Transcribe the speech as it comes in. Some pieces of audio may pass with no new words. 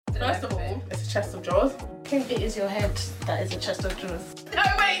First of all, it's a chest of drawers. It is your head that is a chest of drawers. No,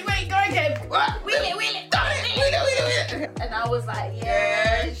 wait, go again. Wheel it. And I was like,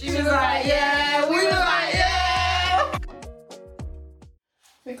 yeah. She was like, yeah. We was like, yeah.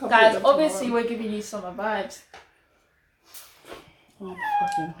 Guys, obviously we're giving you summer vibes. Oh,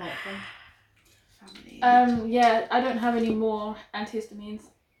 fucking hot. Family. Yeah, I don't have any more antihistamines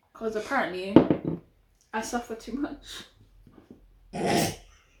because apparently I suffer too much.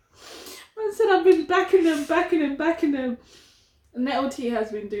 I said I've been backing them. Nettle T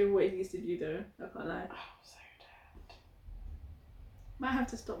has been doing what he used to do though. I can't lie. Oh, I'm so dead. Might have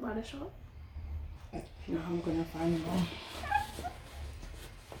to stop by the shop. No, I'm gonna find one.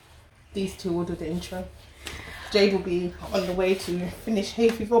 These two will do the intro. Jade will be on the way to finish hay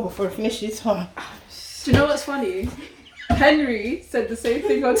fever before it finishes. Huh? Do you know what's funny? Henry said the same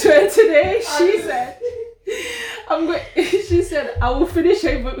thing on Twitter today. She said, I will finish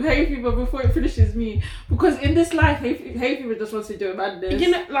hay fever before it finishes me. Because in this life, hay fever just wants to do a madness. You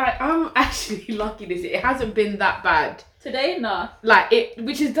know, like, I'm actually lucky this year. It hasn't been that bad. Today, nah. Like,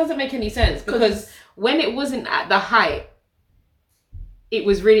 doesn't make any sense. Because when it wasn't at the height, it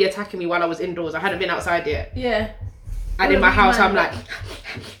was really attacking me while I was indoors. I hadn't been outside yet. Yeah. And in my house, I'm like...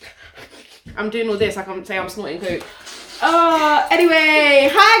 I'm doing all this, like I'm snorting coke. Anyway,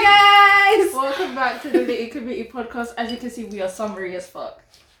 hi guys! Welcome back to the Litty Committee podcast. As you can see, we are summery as fuck.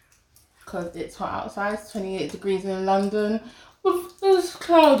 Because it's hot outside, it's 28 degrees in London. It's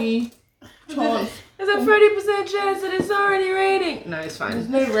cloudy. There's a 30% chance that it's already raining. No, it's fine. There's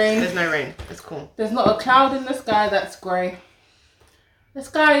no rain. There's no rain. It's cool. There's not a cloud in the sky that's grey. The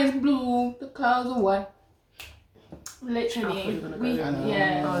sky is blue, the clouds are white. Literally,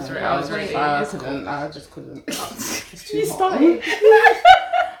 I was ready. I just couldn't. It's too hot. started.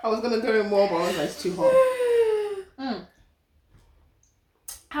 I was gonna go more, but I was like, it's too hot.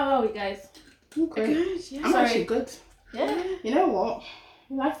 How are we, guys? I'm great. Good, yeah. I'm actually good. Yeah. You know what?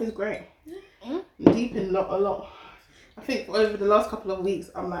 Life is great. I'm deep in a lot. I think over the last couple of weeks,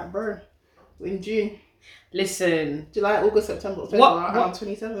 I'm like, bro, we're in June. Listen. July, August, September, October. I'm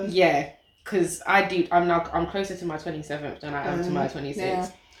 27. Yeah. Because I'm closer to my 27th than I am to my 26th. Yeah.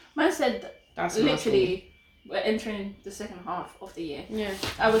 Man said That's literally we're entering the second half of the year. Yeah.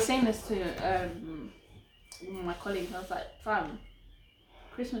 I was saying this to my colleague and I was like, fam,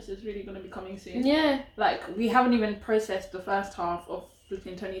 Christmas is really going to be coming soon. Yeah. Like, we haven't even processed the first half of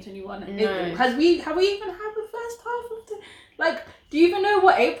flipping 2021. No. Have we even had the first half of the... Like, do you even know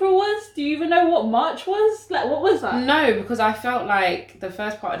what April was? Do you even know what March was? Like, what was that? No, because I felt like the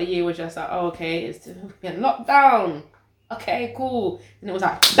first part of the year was just like, oh, okay, it's been lockdown. Okay, cool. And it was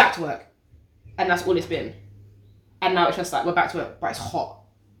like, back to work. And that's all it's been. And now it's just like, we're back to work, but it's hot.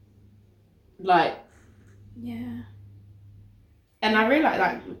 Like... Yeah. And I realised,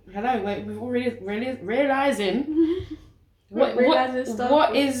 like, hello, we're already realising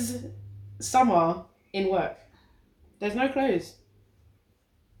what is summer in work. There's no clothes.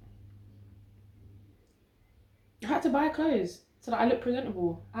 I had to buy clothes so that I look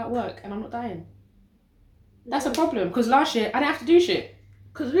presentable at work and I'm not dying. That's a problem, because last year I didn't have to do shit.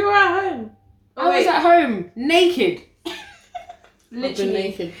 Because we were at home. I was at home, naked. Literally.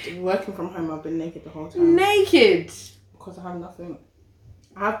 I've been naked. Working from home, I've been naked the whole time. Naked. Because I have nothing.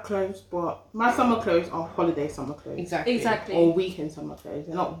 I have clothes, but my summer clothes are holiday summer clothes. Exactly. Or weekend summer clothes.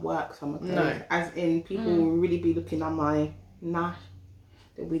 They're not work summer clothes. No. As in, people will really be looking at my nash.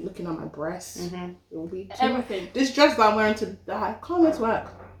 They'll be looking at my breasts. Mm-hmm. It'll be everything. This dress that I'm wearing I can't wear to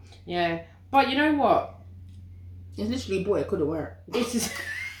work. Yeah. But you know what? It's literally bought it, couldn't wear it. It's just...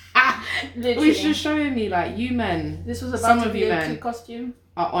 Literally. It's just showing me, like, you men... This was some about to of be you a men cute costume.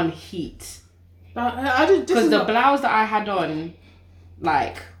 are on heat. Because the blouse that I had on,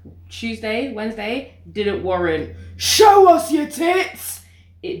 like, Tuesday, Wednesday, didn't warrant, show us your tits!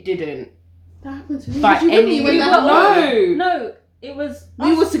 It didn't. That happened to me. But anyway, No, it was...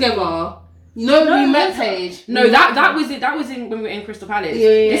 We was together. You know, we met Paige. No, that was it. That was in when we were in Crystal Palace. Yeah.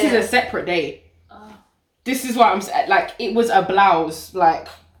 This is a separate day. This is what I'm saying. Like, it was a blouse, like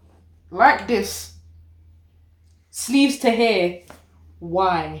this. Sleeves to here.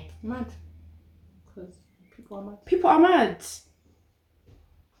 Why? Mad. Because people are mad. People are mad.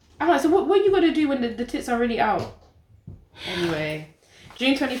 I'm like, so what are you going to do when the tits are really out? Anyway.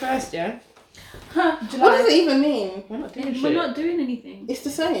 June 21st, yeah? July. What does it even mean? We're not doing shit. We're not doing anything. It's the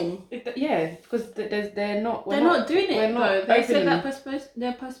same. Yeah, because they're not... They're not doing it, we're not though. They said opening. that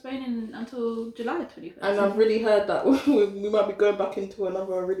they're postponing until July 21st. And I've really heard that we might be going back into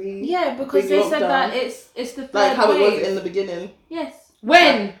another really... Yeah, because big they said lockdown. that it's the third Like how wave. it was in the beginning. Yes.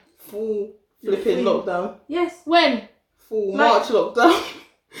 When? Full flipping lockdown. Yes. When? Full Like- March lockdown.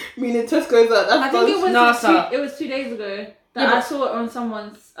 Meaning Tesco's that. I think it was NASA. it was 2 days ago that Yeah, I saw it on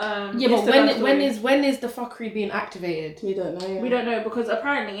someone's Yeah, but Instagram story. when is the fuckery being activated? We don't know. Yeah. We don't know because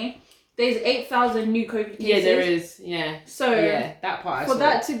apparently there's 8,000 new COVID cases. Yeah, there is. Yeah. So Yeah, that part. for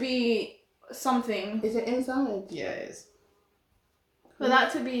that to be something, Is it inside? Yeah, it is. for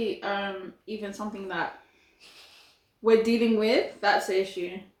that to be even something that we're dealing with, that's the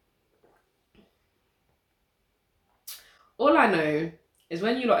issue. All I know is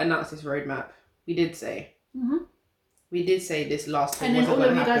when you lot announced this roadmap, we did say. Mhm. We did say this last thing And then wasn't all of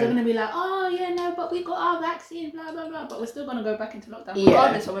going you to guys are happen. going to be like, oh yeah, no, but we got our vaccine, blah blah blah. But we're still going to go back into lockdown, Yeah.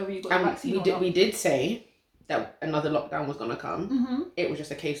 regardless of whether you got the And vaccine or not. we did say that another lockdown was going to come. Mm-hmm. It was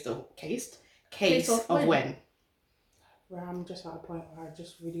just a case of of when. Well, I'm just at a point where I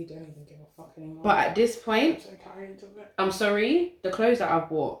just really don't even give a fuck anymore. But at this I'm point, so tired of it. I'm sorry, the clothes that I've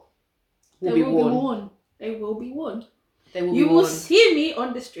bought They will be will worn. be worn. They will be worn. They will You be will worn. see me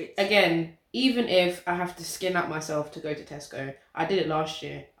on the streets. Again, even if I have to skin out myself to go to Tesco, I did it last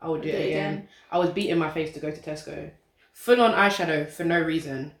year. I would do it again. I was beating my face to go to Tesco. Full on eyeshadow for no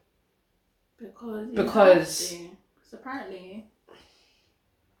reason. Because apparently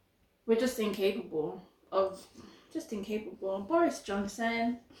we're just incapable. Boris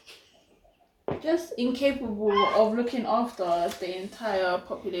Johnson, just incapable of looking after the entire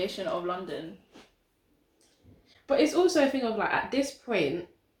population of London. But it's also a thing of like, at this point,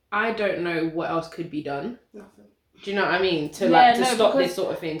 I don't know what else could be done. Nothing. Do you know what I mean? To Yeah, stop because this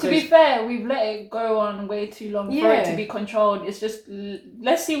sort of thing. To be fair, we've let it go on way too long for it to be controlled. It's just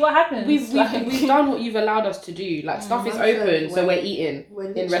let's see what happens. We've done what you've allowed us to do. Like, stuff is open, so we're eating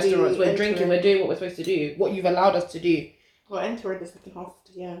in restaurants, we're drinking, we're doing what we're supposed to do. What you've allowed us to do. We're entering the second half of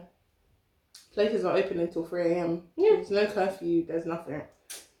the year. Places are open until 3 a.m. Yeah. There's no curfew, there's nothing.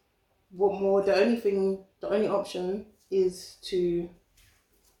 What more? The only option is to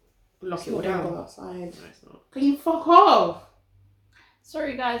Lock it all down. go outside. No, it's not. Can you fuck off?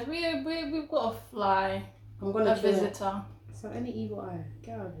 Sorry guys, we've got a fly. I'm gonna A visitor. So any evil eye,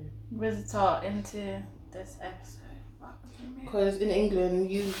 get out of here. Visitor into this episode. Because in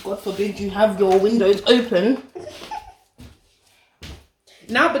England, God forbid, you have your windows open.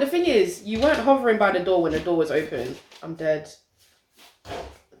 No, but the thing is, you weren't hovering by the door when the door was open. I'm dead.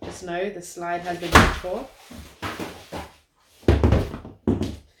 Just know the slide has been reached for.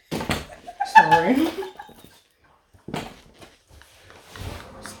 Sorry.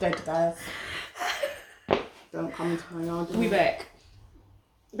 It's dead, guys. Don't come into my yard. We back.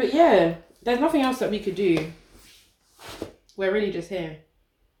 But yeah, there's nothing else that we could do. We're really just here.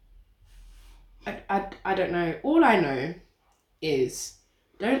 I don't know. All I know is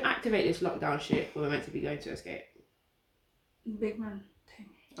don't activate this lockdown shit when we're meant to be going to escape. Big man thing.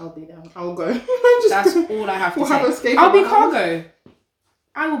 I'll be down. I'll go. That's all I have to We'll have say. escape I'll be in my house. cargo.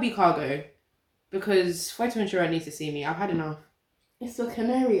 I will be cargo. Because Fuerteventura needs to see me. I've had enough. It's the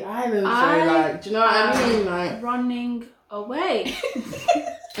Canary Islands, I so like, do you know what I mean? Like, Running away.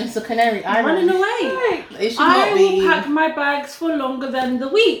 it's the Canary Islands. Running away. It should I not be. will pack my bags for longer than the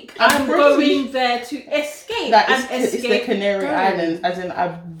week. I'm I'm pretty- going there to escape. That and is, it's the escape Canary going. Islands, as in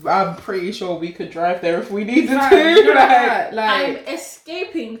I'm pretty sure we could drive there if we needed Right, to. you know like, that? I'm Like,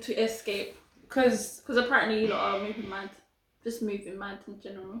 escaping to escape. because Because apparently you lot are moving mad. Just moving mad in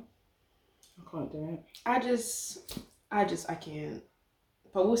general. I can't do it. I can't.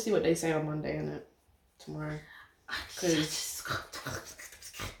 But we'll see what they say on Monday, innit? Tomorrow.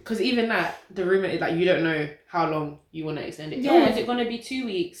 Because even that, the rumour is like, you don't know how long you want to extend it. Yeah. Oh, is it going to be 2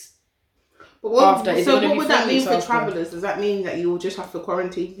 weeks? But what, After, is it so gonna what be would that 4 mean weeks for after? travellers? Does that mean that you'll just have to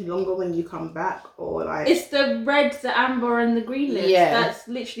quarantine longer when you come back, or like? It's the red, the amber, and the green list. Yeah. That's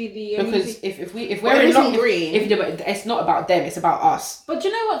literally the only Because thing. if we're But it in isn't lock, green. if but it's not about them, it's about us. But do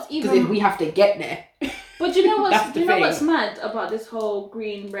you know what's Because if even? we have to get there. But do you know That's what's? the Do you know thing. what's mad about this whole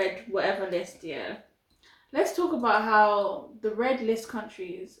green, red, whatever list? Yeah. Let's talk about how the red list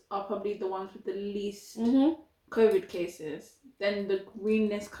countries are probably the ones with the least Mm-hmm. COVID cases. Then the green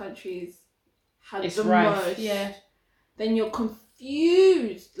list countries had It's the rife. most. Yeah. Then you're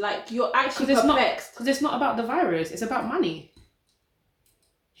confused. Like you're actually 'Cause it's not- perplexed. Because it's not about the virus, it's about money.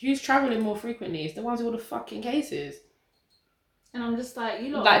 Who's travelling more frequently? It's the ones with all the fucking cases. And I'm just like, you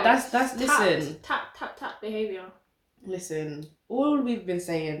know, Like, that's listen. tap behavior. Listen, all we've been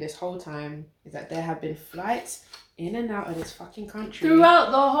saying this whole time is that there have been flights in and out of this fucking country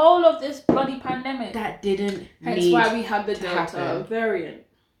Throughout the whole of this bloody pandemic. that didn't Hence need why we had the to Delta happen. variant.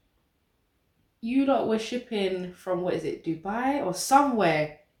 You lot were shipping from, what is it, Dubai or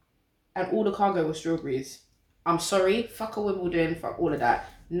somewhere, and all the cargo was strawberries. I'm sorry, fuck a Wimbledon, fuck all of that.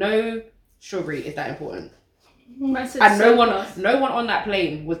 No strawberry is that important. Man said And no surplus. one on that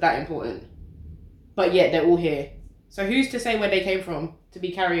plane was that important. But yet they're all here. So who's to say where they came from to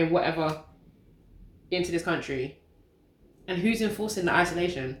be carrying whatever into this country? And who's enforcing the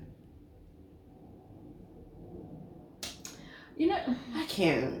isolation? You know, I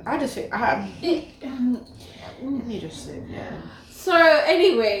can't. I just think you're just sick, yeah. so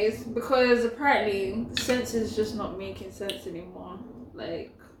anyways, because apparently sense is just not making sense anymore.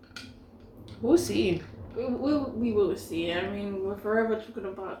 Like, We'll see. we will see. I mean, we're forever talking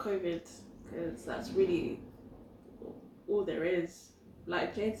about COVID because that's really all there is.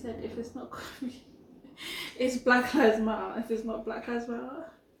 Like Jade said, if it's not COVID, it's Black Lives Matter. If it's not Black Lives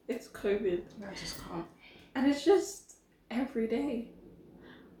Matter, it's COVID. I just can't. And it's just every day.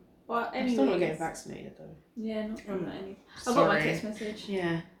 But I'm anyways, still not getting vaccinated though. Yeah, not any. I Sorry. got my text message.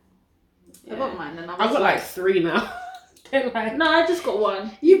 Yeah. I got mine, and I've got like 3 now. They're like, no, I just got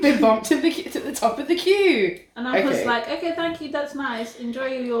one. you've been bumped to the top of the queue. And I was Okay. like, okay, thank you, that's nice. Enjoy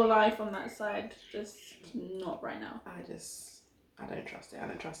your life on that side. Just not right now. I don't trust it. I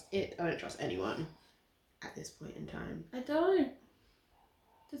don't trust it. I don't trust anyone at this point in time. I don't.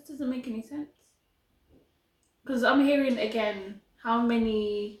 This doesn't make any sense. Because I'm hearing again how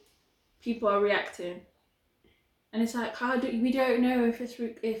many people are reacting, and it's like, we don't know if it's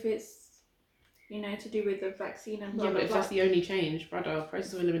to do with the vaccine and blah Yeah, blah but if blah. that's the only change, brother,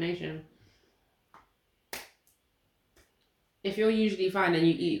 process of elimination. If you're usually fine and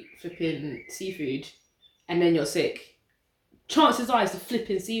you eat flipping seafood and then you're sick, chances are it's the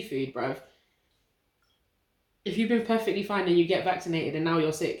flipping seafood, bruv. If you've been perfectly fine and you get vaccinated and now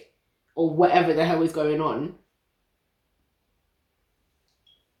you're sick, or whatever the hell is going on,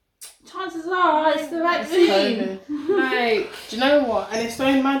 Chances are it's the vaccine. like, Do you know what? And it's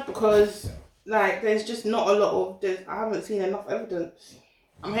so mad because like there's just not a lot of I haven't seen enough evidence.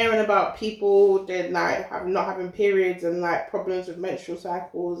 I'm hearing about people that like not having periods and like problems with menstrual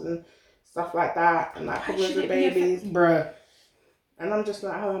cycles and stuff like that, and like problems with babies. bruh. And I'm just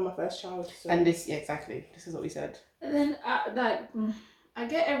like, I had my first child. So. And this, yeah, exactly. This is what we said. And then I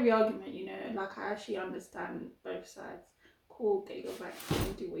get every argument, like I actually understand both sides. Cool, get your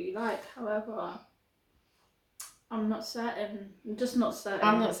vaccine, do what you like. However, I'm not certain. I'm just not certain.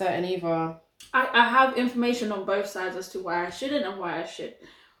 I'm not certain either. I have information on both sides as to why I shouldn't and why I should.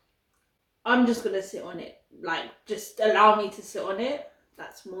 I'm just gonna sit on it. Like, just allow me to sit on it.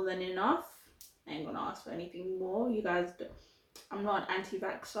 That's more than enough. I ain't gonna ask for anything more. You guys I'm not an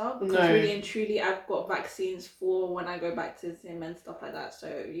anti-vaxxer because really and truly I've got vaccines for when I go back to gym and stuff like that.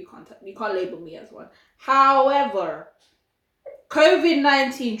 So you can't label me as one. However,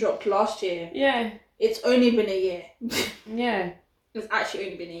 COVID-19 dropped last year. Yeah. It's only been a year. Yeah. It's actually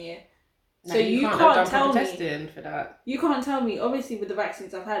only been a year. No, So you can't tell me. testing for that. You can't tell me. Obviously, with the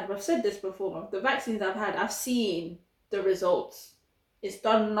vaccines I've had, I've said this before. The vaccines I've had, I've seen the results. It's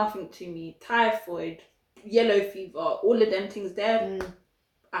done nothing to me. Typhoid, yellow fever, all of them things there.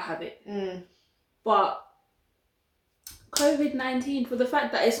 I have it. But COVID-19, for the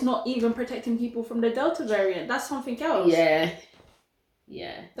fact that it's not even protecting people from the Delta variant, that's something else.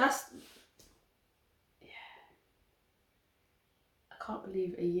 Yeah. That's. I can't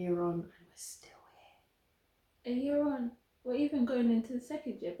believe a year on and we're still here. A year on. We're even going into the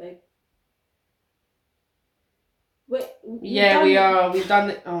second year, babe. Yeah, we are. We've done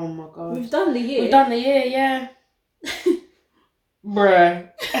it. Oh my god. We've done the year. We've done the year, yeah. Bruh.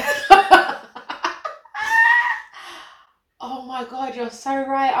 Oh my god, you're so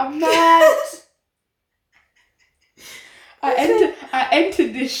right. I'm mad. I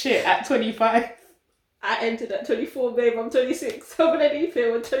entered this shit at 25. I entered at 24, babe. I'm 26. I'm gonna leave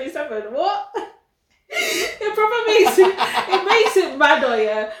here with 27. What? It probably makes it madder,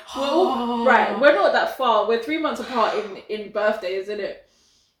 yeah. Right, we're not that far. We're 3 months apart in birthdays, isn't it?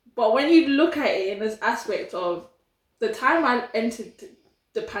 But when you look at it in this aspect of the time I entered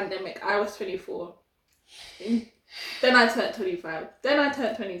the pandemic, I was 24. Then I turned 25. Then I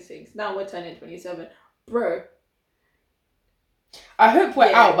turned 26. Now we're turning 27. Bro. I hope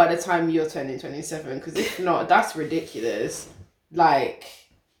we're out by the time you're turning 27, because if not, that's ridiculous. Like,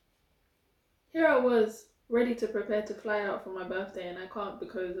 here I was, ready to prepare to fly out for my birthday, and I can't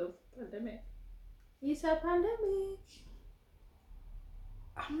because of pandemic. It's a pandemic.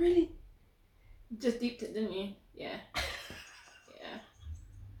 I'm really... Just deeped it, didn't you? Yeah. Yeah.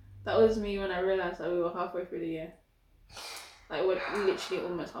 That was me when I realised that we were halfway through the year. Like, we're literally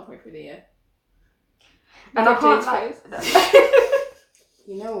almost halfway through the year. And I can't, like...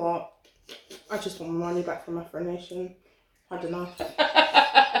 You know what? I just want my money back from Afro Nation. I don't know.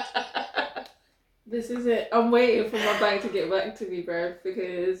 This is it. I'm waiting for my bank to get back to me, bro,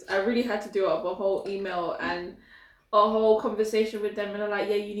 because I really had to do up a whole email and a whole conversation with them, and they're like,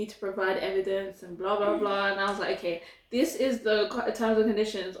 yeah, you need to provide evidence and blah blah blah. And I was like, okay, this is the terms and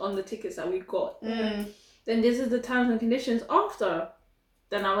conditions on the tickets that we got. Then this is the terms and conditions after.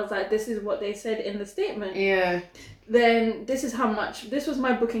 Then I was like, this is what they said in the statement. Yeah. Then this is how much. This was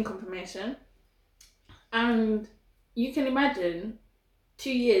my booking confirmation, and you can imagine, 2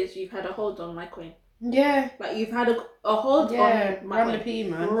 years you've had a hold on my coin. Yeah. Like you've had a hold on my run the coin. P,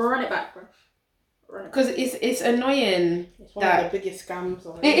 man. Run it back, bro. Because it's annoying. It's one of the biggest scams.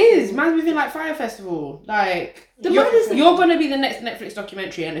 It is. Man's moving like Fire Festival. Like, you're going to be the next Netflix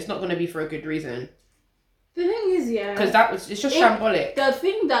documentary, and it's not going to be for a good reason. The thing is, yeah. Because it's just shambolic. The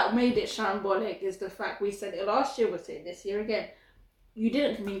thing that made it shambolic is the fact we said it last year, we'll say it this year again. You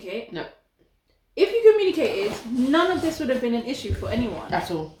didn't communicate. No. If you communicated, none of this would have been an issue for anyone.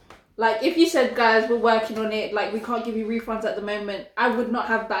 At all. Like, if you said, guys, we're working on it, like, we can't give you refunds at the moment, I would not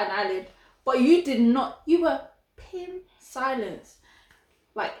have bat an eyelid. But you did not. You were pin silence.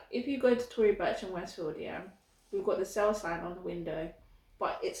 Like, if you go to Tory Burch in Westfield, yeah, we've got the sale sign on the window,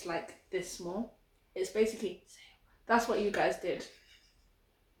 but it's like this small. It's basically sale. That's what you guys did.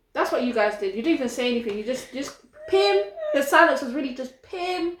 That's what you guys did. You didn't even say anything. You just pim. The silence was really just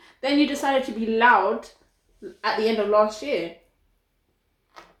pim. Then you decided to be loud at the end of last year.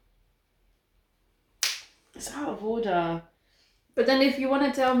 It's out of order. But then if you want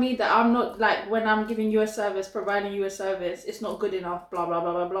to tell me that I'm not, like, when I'm giving you a service, providing you a service, it's not good enough, blah, blah,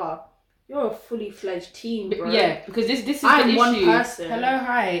 blah, blah, blah. You're a fully fledged team, bro. Yeah, because this is I'm the issue. one person. Hello,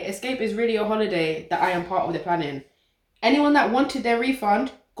 hi. Escape is really a holiday that I am part of the planning. Anyone that wanted their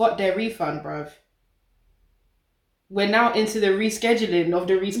refund, got their refund, bruv. We're now into the rescheduling of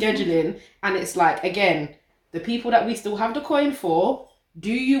the rescheduling. And it's like, again, the people that we still have the coin for,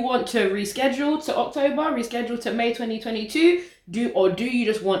 do you want to reschedule to October, reschedule to May 2022? Or do you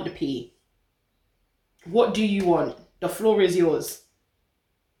just want the P? What do you want? The floor is yours.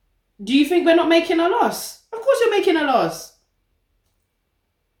 Do you think we're not making a loss? Of course you're making a loss.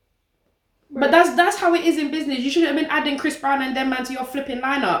 Right. But that's how it is in business. You shouldn't have been adding Chris Brown and them man to your flipping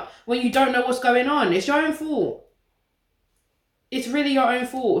lineup when you don't know what's going on. It's your own fault. It's really your own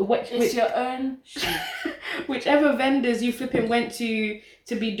fault. It's your own shit. Whichever vendors you flipping went to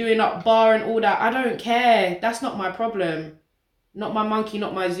be doing up bar and all that, I don't care. That's not my problem. Not my monkey,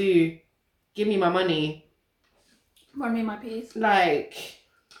 not my zoo. Give me my money. Run me my piece. Like,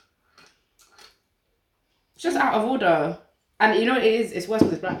 it's just out of order. And you know what it is? It's worse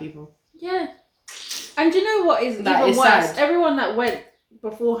with black people. Yeah. And you know what is that even is worse? sad. Everyone that went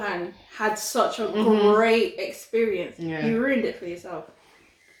beforehand had such a great experience. Yeah. You ruined it for yourself.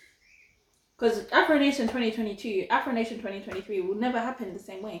 Because Afro Nation 2022, Afro Nation 2023 will never happen the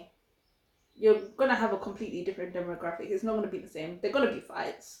same way. You're going to have a completely different demographic. It's not going to be the same. They're going to be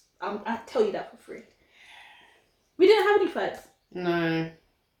fights. I tell you that for free. We didn't have any fights. No.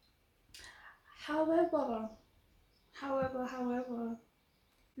 However,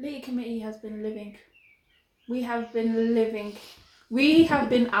 Lady Committee has been living. We have been living. We have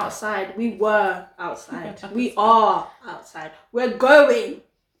been outside. We were outside. We are outside. We're going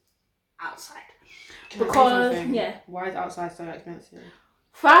outside. Because, yeah. Why is outside so expensive?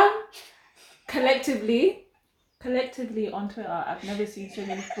 Fam, collectively on Twitter, I've never seen so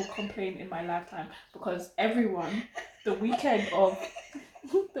many people complain in my lifetime, because everyone, the weekend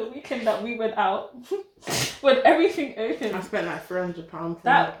that we went out, when everything opened, I spent like £300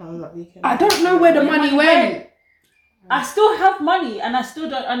 that weekend. I don't know where the money went. I still have money, and I still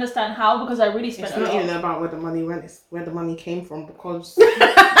don't understand how, because I really spent It's a lot. not even about where the money went, it's where the money came from, because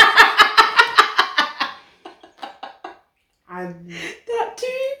that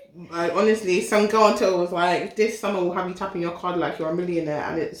too. Like, honestly, some girl on Twitter was like, this summer will have you tapping your card like you're a millionaire,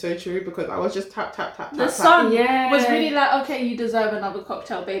 and it's so true, because I was just tap. The sun was Yeah. really like, okay, you deserve another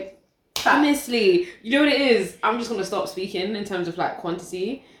cocktail, babe. Honestly, you know what it is? I'm just gonna stop speaking in terms of like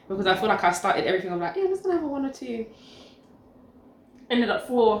quantity, because I feel like I started everything. I'm like, yeah, I'm just gonna have a 1 or 2. Ended up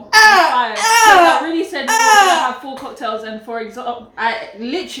 4, 5. I really said we were gonna have 4 cocktails, and for example, I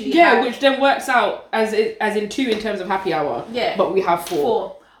literally had which then works out as in 2 in terms of happy hour. Yeah. But we have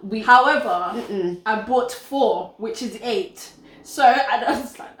 4. 4. However, I bought 4, which is 8. So I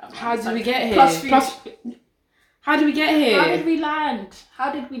was like, How did we get here? Plus food. How did we get here? How did we land?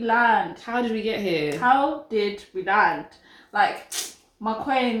 How did we get here? How did we land? Like, my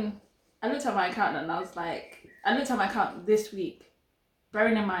coin, I looked at my account and I was like, I looked at my account this week.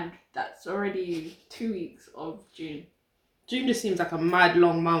 Bearing in mind, that's already 2 weeks of June. June just seems like a mad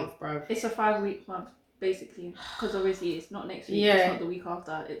long month, bro. It's a 5-week month, basically. Because obviously it's not next week, Yeah. it's not the week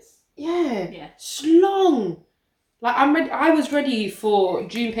after, it's Yeah. Yeah. It's long. Like I was ready for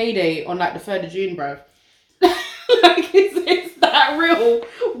June payday on like the 3rd of June, bruv. Like it's that real.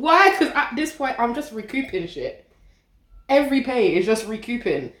 Why? Because at this point I'm just recouping shit. Every pay is just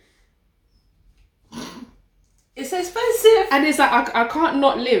recouping. It's expensive. And it's like I can't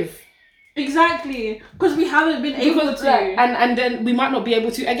not live. Exactly. Because we haven't been able to. And then we might not be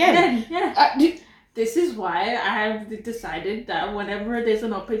able to again. Yeah. This is why I have decided that whenever there's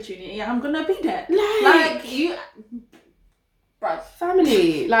an opportunity, I'm gonna be there. Like you, bruv.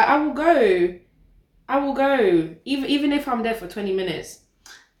 Family. Like I will go. Even if I'm there for 20 minutes.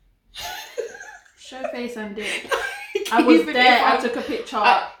 Show face and dick. I was there. I took a picture.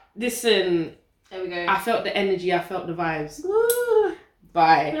 Listen. There we go. I felt the energy. I felt the vibes. Woo.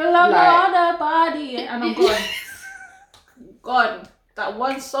 Bye. Love the body, and I'm gone. Gone. That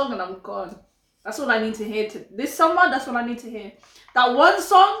one song, and I'm gone. That's all I need to hear this summer. That's all I need to hear. That one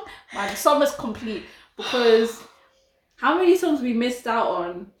song, my summer's complete. Because how many songs we missed out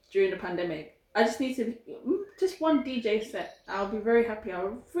on during the pandemic? I just need to just one DJ set. I'll be very happy.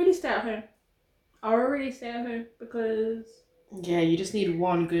 I'll really stay at home. Because yeah, you just need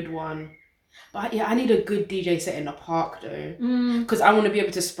one good one. But yeah, I need a good DJ set in the park though, because I want to be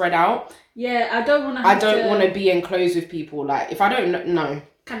able to spread out. Yeah, I don't want to. I don't want to be enclosed with people. Like if I don't know.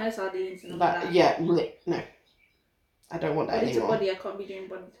 Can I sardines and all Like that? yeah, no. I don't want that body anymore. to body, I can't be doing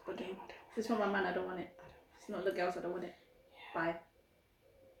body to body. If it's not my man, I don't want it. If it's not the girls, I don't want it. Bye.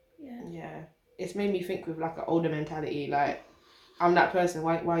 Yeah. Yeah, it's made me think with like an older mentality. Like I'm that person.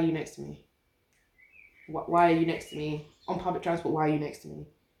 Why are you next to me? Why are you next to me on public transport? Why are you next to me?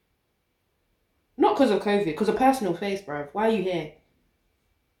 Not because of COVID, because of personal space, bruv. Why are you here?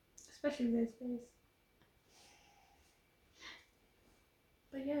 Especially this space.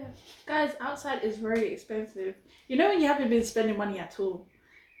 But yeah, guys, outside is very expensive. You know when you haven't been spending money at all,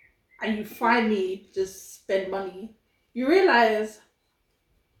 and you finally just spend money, you realise,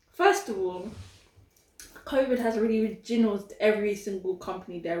 first of all, COVID has really reginosed every single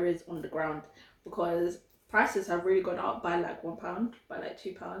company there is on the ground, because prices have really gone up by like £1, by like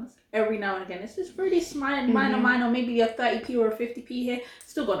 £2. Every now and again, it's just really minor, maybe a 30p or a 50p here,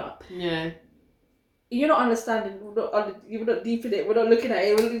 still gone up. Yeah. You're not understanding. You're not deep in it. We're not looking at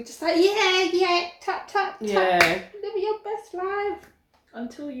it. We're just like, yeah, tap. Yeah. Live your best life.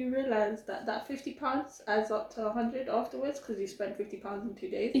 Until you realise that £50 adds up to 100 afterwards because you spent £50 in 2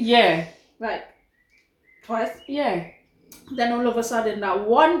 days. Yeah. Like, twice. Yeah. Then all of a sudden, that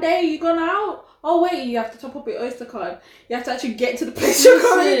one day you're gone out. Oh wait, you have to top up your Oyster card. You have to actually get to the place you're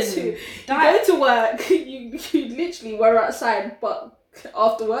going to. You go to work. You literally were outside, but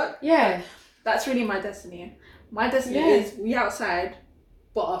after work. Yeah. That's really my destiny. My destiny is we outside,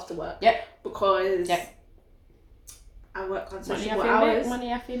 but after work. Yep. Because I work on social hours.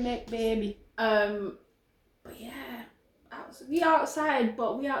 Money I feel make, baby. But yeah, we outside,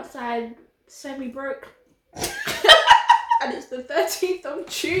 but we outside semi-broke. And it's the 13th of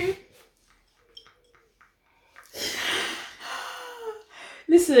June.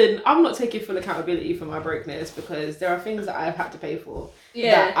 Listen, I'm not taking full accountability for my brokenness because there are things that I've had to pay for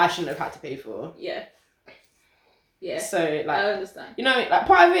that I shouldn't have had to pay for. Yeah. Yeah. So, like, I understand. You know, like,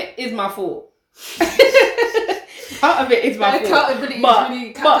 part of it is my fault. Part of it is my fault. Accountability is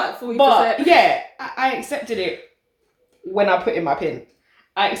really capped at 40%. But, yeah, I accepted it when I put in my PIN.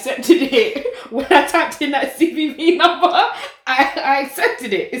 I accepted it when I typed in that CVV number. I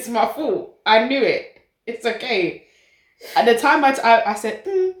accepted it. It's my fault. I knew it. It's okay. At the time I said,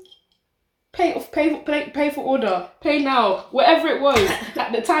 pay for order, pay now, whatever it was.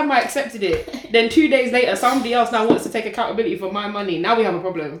 At the time I accepted it. Then 2 days later, somebody else now wants to take accountability for my money. Now we have a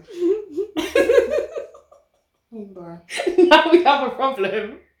problem. Now we have a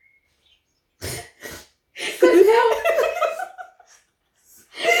problem.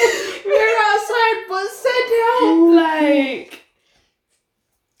 We're outside, but send help. Like,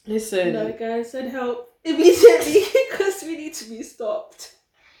 listen. No, guys, send help immediately because we need to be stopped.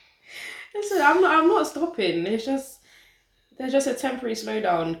 Listen, I'm not stopping. It's just there's just a temporary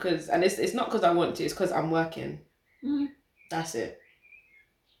slowdown and it's not because I want to. It's because I'm working. That's it.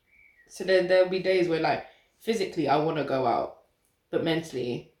 So there'll be days where like physically I want to go out, but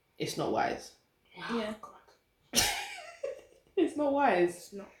mentally it's not wise. Yeah. God. It's not wise.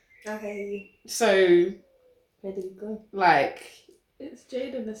 It's not. Okay. So Where did we go? like It's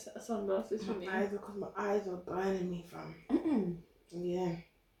Jade and the sunglasses for me. Because my eyes are burning me, fam. Yeah.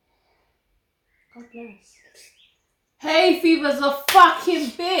 God bless. Hey, Fever's a fucking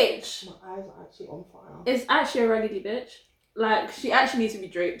bitch. My eyes are actually on fire. It's actually a raggedy bitch. Like, she actually needs to be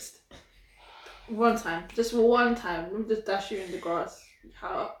draped. One time. Just for one time. Let me just dash you in the grass.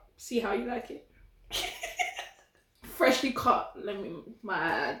 How See how you like it. Freshly cut. My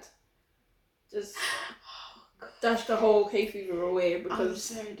ad. Just dash the whole hay fever away I'm because.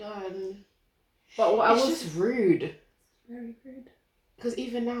 so done. But what It's I was just rude. very rude. Because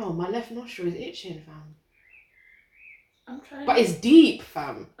even now, my left nostril is itching, fam. I'm trying. But it's deep,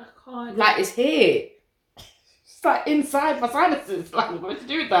 fam. I can't. Like, it's here. It's like inside my sinuses. Like, what to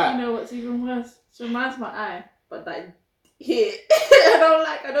do with that? You know what's even worse? So mine's my eye, but like here.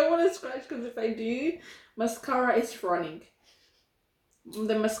 I don't want to scratch because if I do, mascara is running.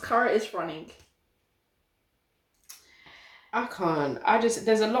 The mascara is running. I can't.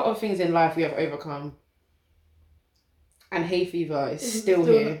 There's a lot of things in life we have overcome. And hay fever is still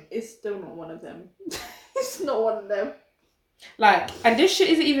here. It's still not one of them. It's not one of them. Like, and this shit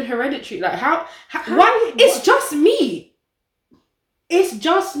isn't even hereditary. Like, how why? It's just me. It's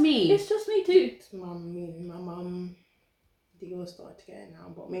just me. It's just me too. It's my mum. The girls started to get it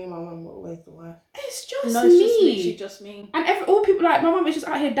now, but me and my mum were always the worst. It's just No, me. it's just literally just me. And all people, like, my mum is just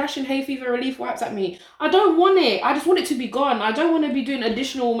out here dashing hay fever relief wipes at me. I don't want it. I just want it to be gone. I don't want to be doing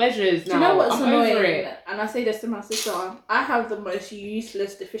additional measures now. Do you know what's I'm annoying? over it. And I say this to my sister. I have the most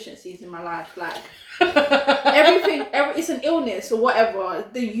useless deficiencies in my life. Like it's an illness or whatever.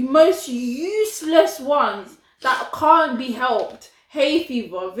 The most useless ones that can't be helped. Hay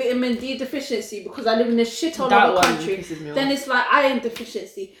fever, vitamin D deficiency because I live in a shithole of a country. Then it's like iron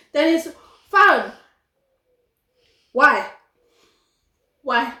deficiency. Then it's fam. Why?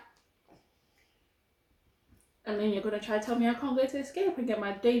 And then you're gonna try to tell me I can't go to Escape and get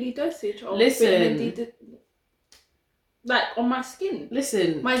my daily dosage of vitamin D. Like on my skin.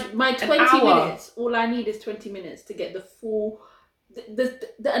 Listen. My 20 minutes. All I need is 20 minutes to get the full the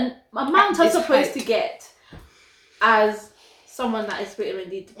amount I'm supposed to get as someone that is vitamin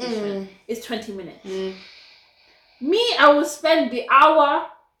D deficient is 20 minutes. Me, I will spend the hour,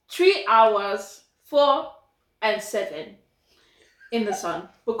 3 hours, 4 and 7 in the sun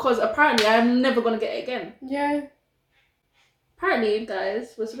because apparently I'm never gonna get it again. Yeah. Apparently,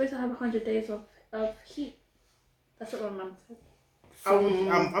 guys, we're supposed to have 100 days of heat. That's what my mum said.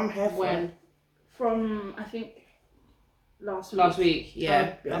 I'm here for When? it. From I think last week.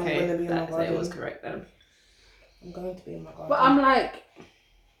 Yeah. I'm Okay. gonna be in my That garden. was correct then. I'm going to be in my garden. But I'm like,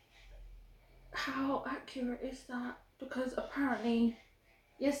 how accurate is that? Because apparently,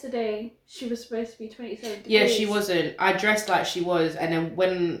 yesterday she was supposed to be 27 degrees. Yeah, she wasn't. I dressed like she was, and then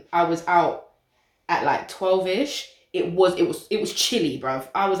when I was out at like 12ish, it was chilly, bruv.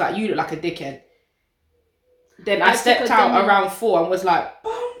 I was like, you look like a dickhead. Then I stepped out around 4 and was like,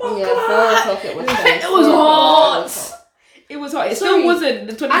 oh my God. 4 o'clock it was. It was hot. It was hot. It still wasn't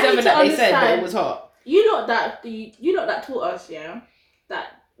the 27 that they said, but it was hot. You know that taught us, yeah,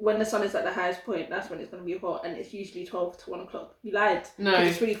 that when the sun is at the highest point, that's when it's going to be hot, and it's usually 12 to 1 o'clock. You lied. No.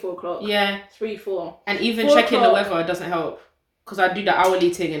 It's really 4 o'clock. Yeah. It's really 4. And even 4 checking the o'clock. weather doesn't help. Because I do the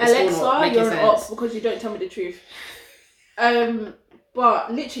hourly thing and it's Alexa, still not making you're sense. an op because you don't tell me the truth.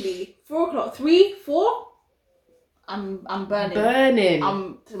 But literally 4 o'clock, 3, 4, I'm burning. Burning.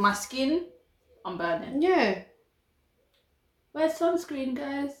 My skin, I'm burning. Yeah. Wear sunscreen,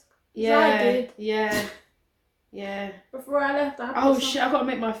 guys. Yeah. I did. Yeah. Before I left, I had to Oh put shit! I gotta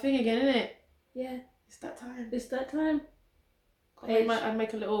make my thing again, innit? Yeah. It's that time. It's that time. I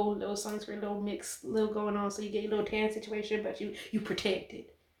make a little sunscreen, little mix, little going on, so you get your little tan situation, but you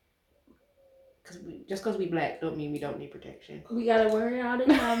protected. Because we black don't mean we don't need protection. We gotta worry all the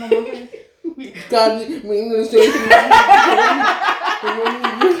time. I'm God, we English drinking.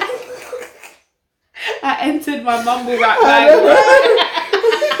 I entered my mumble rap bag.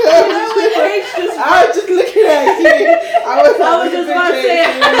 I was just looking at you. I was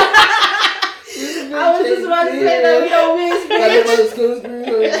just about to say that we don't miss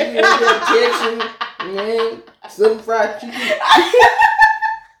protection, some fried chicken.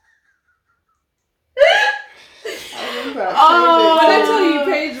 when I tell you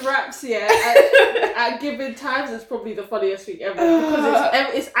Paige raps at given times, it's probably the funniest thing ever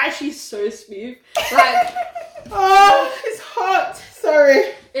because it's actually so smooth. Like, it's hot.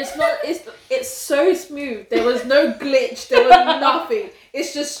 Sorry. It's so smooth. There was no glitch. There was nothing.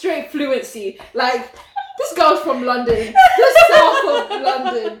 It's just straight fluency. Like, this girl's from London, the south of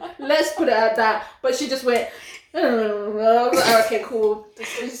London. Let's put it at that. But she just went. Okay, cool.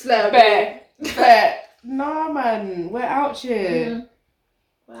 Just let her Bet. No man, we're out here.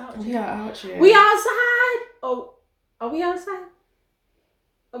 We're out We are out here. We outside. Oh, are we outside?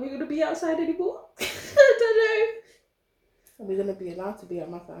 Are we gonna be outside anymore? I don't know. Are we gonna be allowed to be at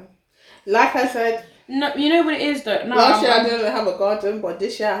my time? Like I said, no, you know what it is though. No, last year I didn't have a garden, but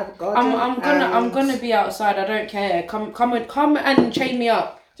this year I have a garden. I'm gonna be outside. I don't care. Come and chain me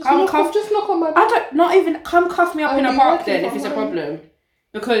up. Just knock on my door. I don't, not even, come cuff me up in a I'll be park working then if from it's a home. problem.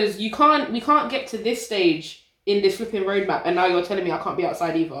 Because we can't get to this stage in this flipping roadmap and now you're telling me I can't be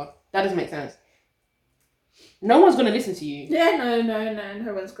outside either. That doesn't make sense. No one's going to listen to you. Yeah,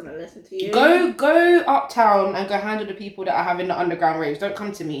 no one's gonna listen to you. Go uptown and go handle the people that are having the underground raves. Don't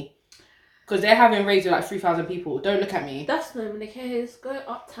come to me. Because they're having raves with like 3,000 people. Don't look at me. That's normally the case. Go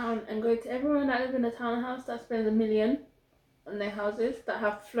uptown and go to everyone that lives in a townhouse that spends $1 million on their houses that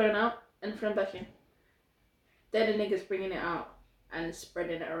have flown out and flown back in. They're the niggas bringing it out and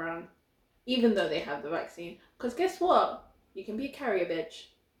spreading it around, even though they have the vaccine. Because guess what? You can be a carrier, bitch.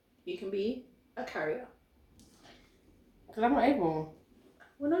 You can be a carrier. Because I'm not able.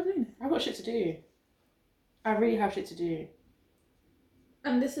 We're not doing it. I've got shit to do. I really have shit to do.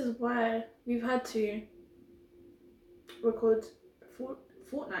 And this is why we've had to record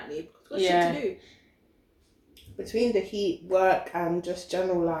fortnightly, because we've got shit to do. Between the heat, work, and just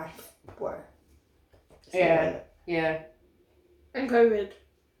general life, boy. Yeah. And COVID.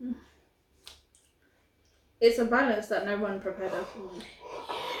 It's a balance that no one prepared us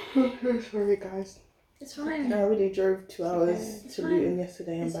for. Sorry, guys. It's fine. I already drove 2 hours It's to fine. Luton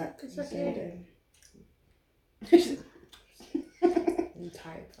yesterday and It's- back. it's the same okay. day. I'm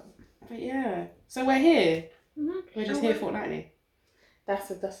tired. But yeah. So we're here. Mm-hmm. We're just here fortnightly. That's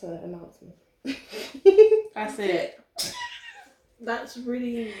an announcement. That's it. That's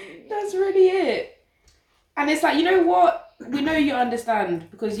really... That's really it. And it's like, you know what? We know you understand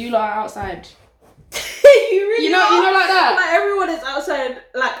because you lot are outside. You really You know are. like that? Like, everyone is outside.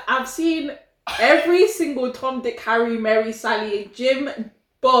 Like, I've seen every single Tom, Dick, Harry, Mary, Sally, Jim,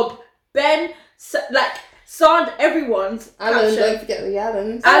 Bob, Ben, like, Sand, everyone's Alan, caption. don't forget the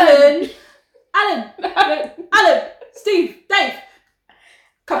Allens. Alan, Steve, Dave.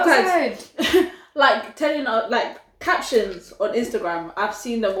 Couple times. Outside. Like, telling, like, captions on Instagram. I've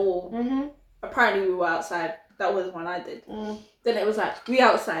seen them all. Mm-hmm. Apparently we were outside. That was one I did. Mm. Then it was like, we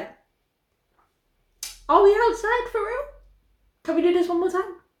outside. Are we outside for real? Can we do this one more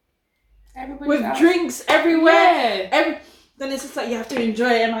time? Everybody's With out. drinks everywhere. Yeah. Then it's just like you have to enjoy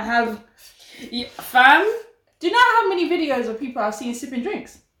it, and I have... Yeah. Fam? Do you know how many videos of people I've seen sipping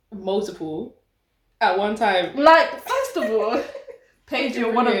drinks? Multiple. At one time. Like, first of all, Paige,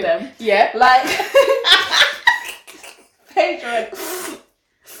 you're one of them. Yeah. Like, Paige, right?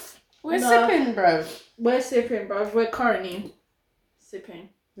 We're No. sipping, bro. We're sipping, bro. We're currently sipping.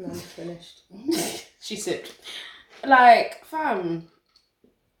 No, I'm finished. She sipped. Like, fam.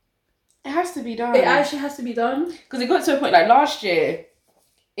 It has to be done. It actually has to be done. Because it got to a point, like last year,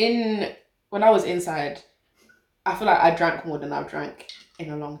 when I was inside, I feel like I drank more than I've drank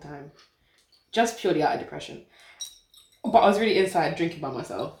in a long time. Just purely out of depression. But I was really inside drinking by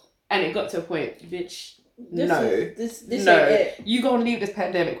myself. And it got to a point, bitch, This no. ain't it. You gonna leave this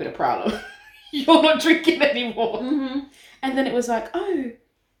pandemic with a prowler. You're not drinking anymore. Mm-hmm. And then it was like, oh,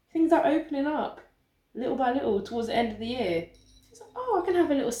 things are opening up little by little towards the end of the year. It's like, oh, I can have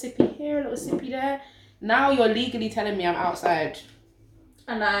a little sippy here, a little sippy there. Now you're legally telling me I'm outside.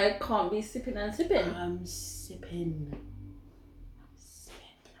 And I can't be sipping and sipping. I'm sipping.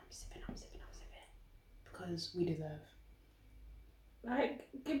 Because we deserve. Like,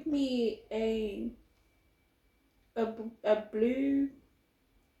 give me a blue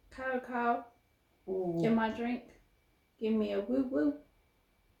cow Ooh. in my drink. Give me a woo woo.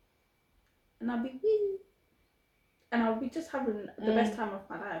 And I'll be wee. And I'll be just having the best time of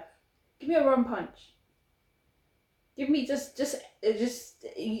my life. Give me a rum punch. Give me just give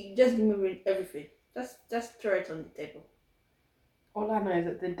me everything. Just throw it on the table. All I know is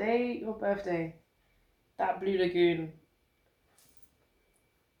that the day your birthday, that Blue Lagoon,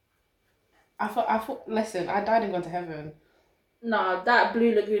 I thought, listen, I died and gone to heaven. Nah, that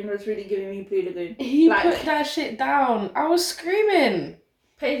Blue Lagoon was really giving me Blue Lagoon. He Like- put that shit down. I was screaming.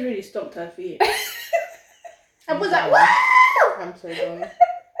 Paige really stomped her feet. I was Wow. like, wow! I'm so done.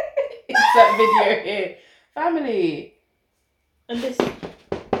 Insert video here. Family. And this,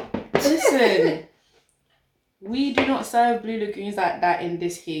 Listen. We do not serve Blue Lagoons like that in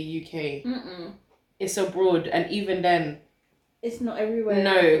this here UK. It's abroad, and even then, it's not everywhere.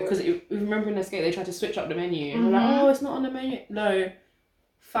 no, because remember in Escape they tried to switch up the menu. And we're like, oh, it's not on the menu. No.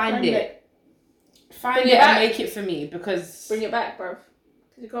 Find it. Find Bring it it and back. make it for me, because Bring it back, bruv.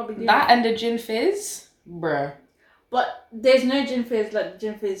 Because you can't be doing that it. and the gin fizz, bruh. But there's no gin fizz like the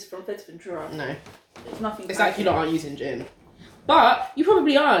gin fizz from Fuerteventura. No. It's nothing. It's like you lot aren't using gin. But you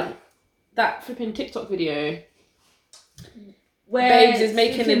probably aren't. That flipping TikTok video. Where Babes is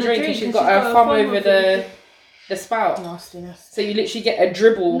making the drink and she's got her thumb over the spout. Nastiness. So you literally get a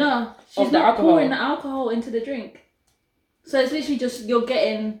dribble. No, she's of the not alcohol. pouring the alcohol into the drink. So it's literally just you're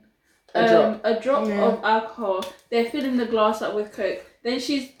getting A a drop Yeah. of alcohol. They're filling the glass up with Coke. Then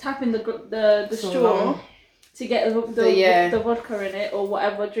she's tapping the So straw long. to get Yeah. the vodka in it or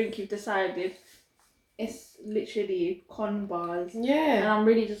whatever drink you've decided. It's literally con bars. And Yeah. I'm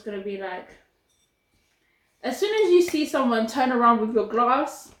really just gonna be like, as soon as you see someone turn around with your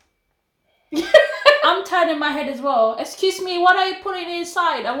glass, I'm turning my head as well. Excuse me, what are you putting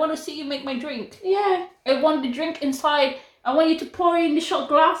inside? I want to see you make my drink. Yeah. I want the drink inside. I want you to pour it in the shot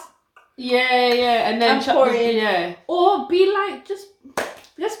glass. Yeah. And then And pour it in. Yeah. Or be like,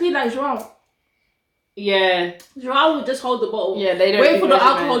 just be like Joao. Yeah. Joao will just hold the bottle. Yeah. They don't Wait do for the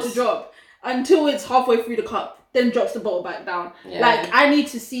alcohol measurements. to drop until it's halfway through the cup. Then drops the bottle back down. Yeah. Like, I need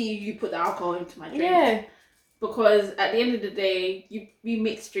to see you put the alcohol into my drink. Yeah. Because at the end of the day, we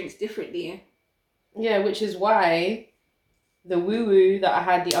mix drinks differently. Yeah, which is why the woo woo that I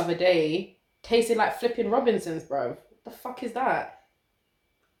had the other day tasted like flipping Robinsons, bro. What the fuck is that?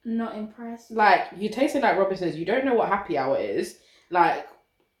 Not impressed. Like, you tasted like Robinsons, you don't know what happy hour is. Like,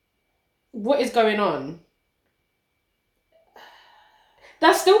 what is going on?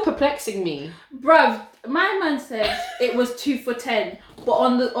 That's still perplexing me. Bruv, my man said it was 2 for 10, but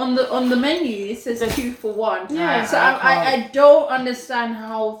on the menu it says 2 for 1. Yeah, So I I don't understand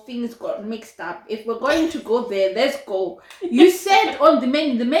how things got mixed up. If we're going to go there, let's go. You said on the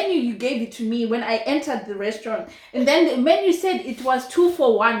menu you gave it to me when I entered the restaurant, and then the menu said it was 2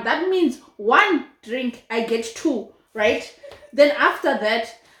 for 1. That means one drink I get 2, right? Then after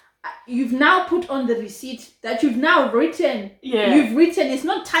that, you've now put on the receipt that you've now written. Yeah. You've written, it's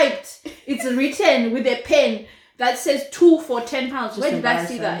not typed, it's written with a pen that says 2 for £10. Where did I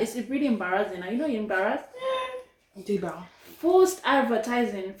see that? It's really embarrassing. Are you not embarrassed? Do better. Forced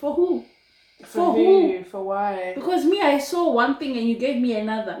advertising. For who? For who? For why? Because me, I saw one thing and you gave me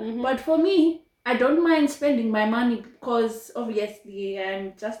another. Mhm. But for me, I don't mind spending my money because obviously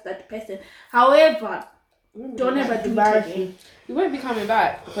I'm just that person. However, don't ever do it again. We won't be coming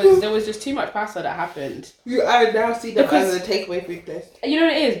back because there was just too much pasta that happened. I now see them Because- as a takeaway food place. You know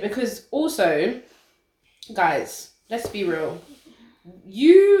what it is? Because also, guys, let's be real.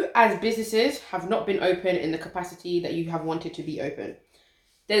 You as businesses have not been open in the capacity that you have wanted to be open.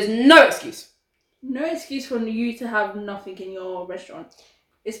 There's no excuse. No excuse for you to have nothing in your restaurant.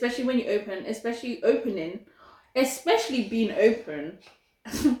 Especially when you open, especially being open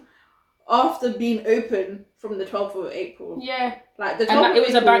after being open from the 12th of April. Yeah. Like the 12th And of it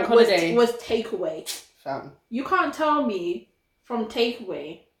was a April bank holiday. was takeaway. Fam. You can't tell me from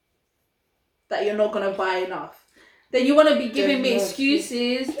takeaway that you're not gonna buy enough. Then you want to be giving me There's no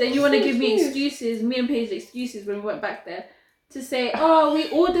excuses. Then you want to give me excuses, me and Paige excuses when we went back there to say, oh, we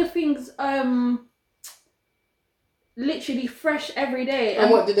order things literally fresh every day.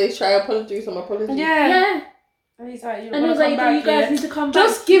 And what did they try? Apologies, some apologies. Yeah. And he's like, And he was like, you guys need to come back.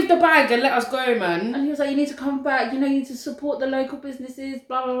 just give the bag and let us go, man. And he was like, you need to come back. You know, you need to support the local businesses.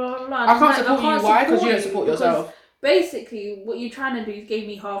 Blah blah blah blah. blah. I And can't I'm like, support you. Why? Because you don't support because yourself. Basically, what you're trying to do is give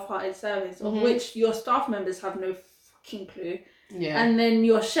me half-hearted service, of Mhm. which your staff members have no fucking clue. Yeah. And then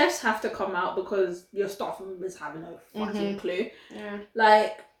your chefs have to come out because your staff members have no fucking clue. Yeah.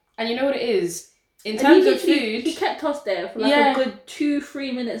 Like, And you know what it is? In and terms he of literally- food. he kept us there for like Yeah. a good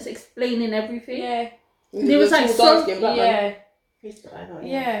 2-3 minutes explaiing everything. Yeah. It was like so- Yeah. I know,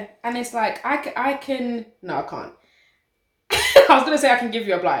 Yeah. And it's like, I can. No, I can't. I was going to say I can give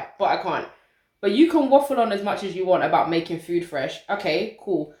you a blight, but I can't. But you can waffle on as much as you want about making food fresh. Okay,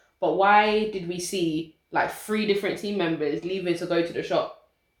 cool. But why did we see like 3 different team members leaving to go to the shop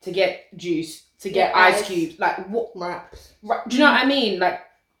to get juice, to get Yeah, ice ice. cubes? Like, what? Wraps. Right, do you know what I mean? Like,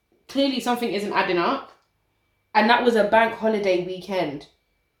 clearly something isn't adding up. And that was a bank holiday weekend.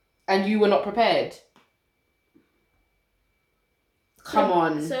 And you were not prepared. Come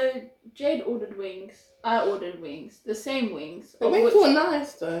on. So Jade ordered wings. I ordered wings. The same wings. The of wings which- were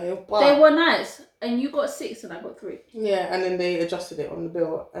nice though. But They were nice. And you got 6 and I got 3. yeah, and then they adjusted it on the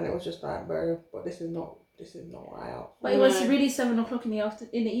bill, and it was just like, bro, but this is not what I asked. But it was No. really 7 o'clock in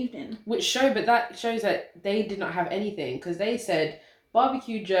the evening. But that shows that they did not have anything. Because they said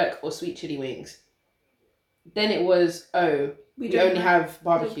barbecue jerk or sweet chili wings. Then it was, we don't only have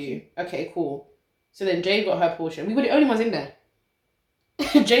barbecue. Okay, cool. So then Jade got her portion. We were the only ones in there.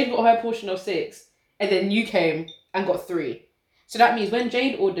 Jade got her portion of 6. And then you came and got 3. So that means when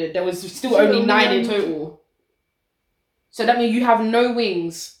Jade ordered, there was still only 9 in total. So that means you have no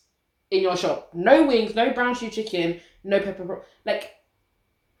wings in your shop. No wings, no brown stew chicken, no pepper. Like,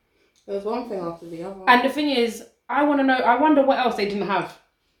 There was one thing after the other. and the thing is, I wonder what else they didn't have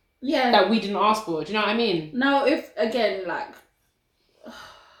Yeah. that we didn't ask for. Do you know what I mean? Now, if, again, like,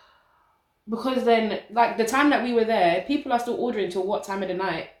 Because then, like, the time that we were there, people are still ordering till what time of the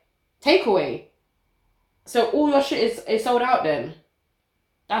night? Takeaway. So all your shit is sold out then.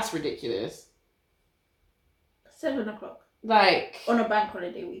 That's ridiculous. 7:00 Like, on a bank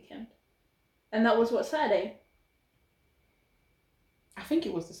holiday weekend, and that was what, Saturday? I think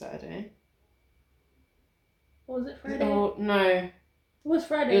it was the Saturday. Or was it Friday? Oh, no. It was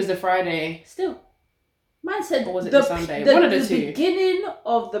Friday. It was the Friday. Still. Man said Or was it the Sunday? One of the two. Beginning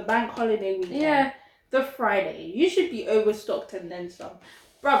of the bank holiday weekend. Yeah. The Friday. You should be overstocked and then some.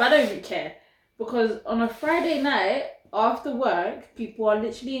 Bruv, I don't even care. Because on a Friday night, after work, people are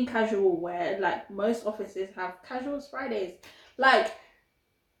literally in casual wear. Like, most offices have casuals Fridays. Like,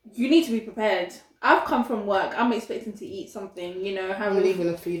 you need to be prepared. I've come from work. I'm expecting to eat something, you know. I'm leaving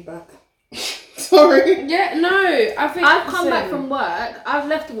a feedback. Sorry. Yeah, no. I think I've come back from work. I've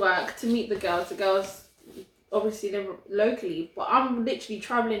left work to meet the girls. The girls, obviously, they're locally. But I'm literally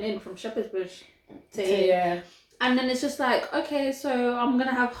travelling in from Shepherd's Bush to here. Yeah. And then it's just like, okay, so I'm going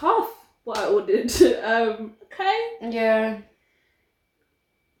to have half what I ordered. Okay. Yeah.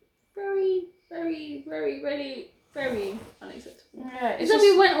 Very, very, very, very, very unacceptable. Yeah. It's So just,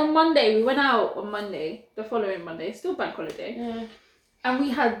 we went on Monday. We went out on Monday, the following Monday, still bank holiday. yeah. And we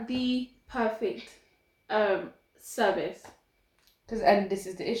had the perfect service. And this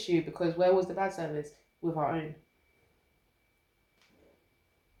is the issue, because where was the bad service? With our own.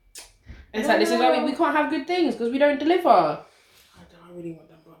 And it's like, this is why we can't have good things, because we don't deliver. I really want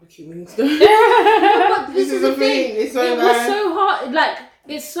that barbecue wings though. But this is the thing. It's so It was bad. so hard. Like,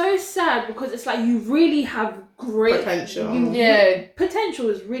 it's so sad because it's like you really have great Potential. Yeah. Potential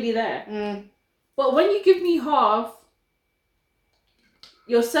is really there. Mm. But when you give me half,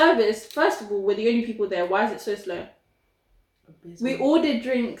 your service, first of all, we're the only people there. Why is it so slow? We ordered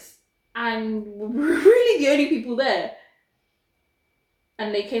drinks and we're really the only people there.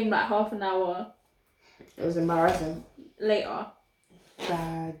 And they came like half an hour It was embarrassing. later.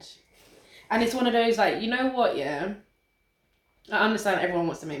 Bad. And it's one of those, like, you know what, yeah? I understand everyone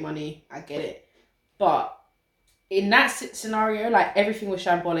wants to make money. I get it. But in that scenario, like, everything was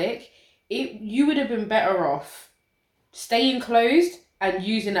shambolic. You would have been better off staying closed and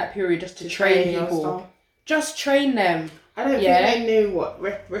using that period just to train your people. staff. Just train them. I don't Yeah. think they knew what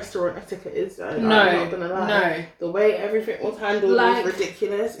restaurant etiquette is though. No, I'm not gonna lie. no. The way everything was handled Like- was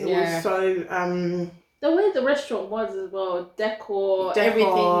ridiculous. It Yeah. was so The way the restaurant was as well, decor.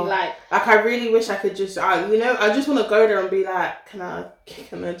 Everything, like, I really wish I could just I just want to go there and be like, can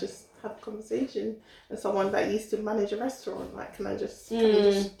I just have a conversation with someone that used to manage a restaurant? Like, can I just talk Yeah. a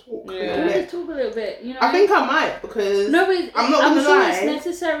little bit? talk a little bit, you know. I think I might, because no, but I'm not I'm gonna sure lie. it's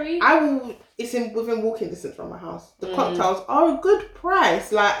necessary. I will. It's within walking distance from my house. The cocktails are a good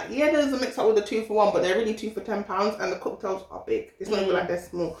price. Like, yeah, there's a mix up with the 2 for 1, but they're really 2 for £10, and the cocktails are big. It's not even like they're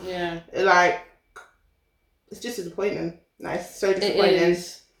small. Yeah. Like, it's just disappointing. Like, it's so It disappointing.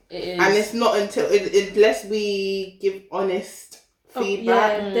 is. And it's not until unless we give honest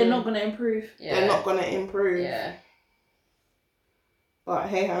feedback, they're not gonna improve. they're not gonna improve. Yeah. But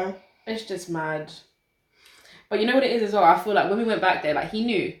hey ho. It's just mad. But you know what it is as well? I feel like when we went back there, like, he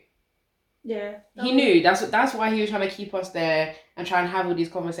knew. Yeah. He knew. That's why he was trying to keep us there and try and have all these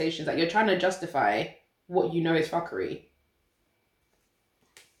conversations. Like, you're trying to justify what you know is fuckery.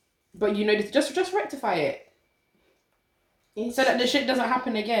 But you know, just rectify it. So that the shit doesn't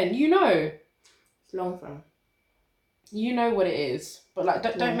happen again. You know. It's long fun. You know what it is. But, like,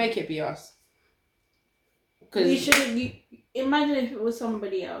 don't make it be us. You shouldn't. You imagine if it was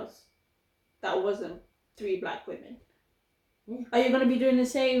somebody else that wasn't 3 black women. Yeah. Are you gonna be doing the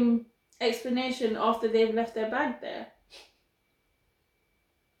same explanation after they've left their bag there?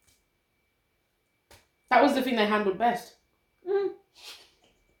 That was the thing they handled best.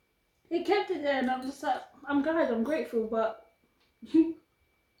 They kept it there, and I'm just like, I'm grateful, but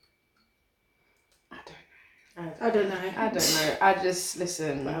I don't know. I don't know. I just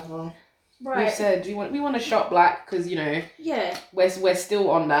listen. Whatever. Right. We've said we want to shop black because, you know, Yeah. we're still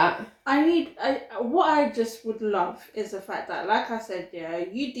on that. What I just would love is the fact that, like I said, yeah,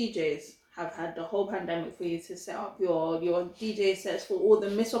 you DJs have had the whole pandemic for you to set up your DJ sets for all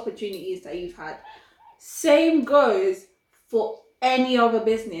the missed opportunities that you've had. Same goes for any other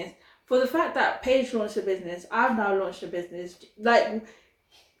business. For the fact that Paige launched a business, I've now launched a business. Like,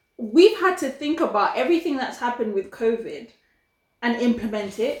 we've had to think about everything that's happened with COVID and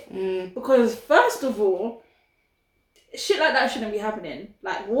implement it. Because first of all, shit like that shouldn't be happening.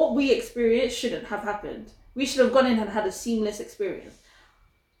 Like, what we experienced shouldn't have happened. We should have gone in and had a seamless experience.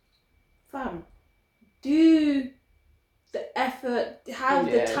 Fam, do the effort,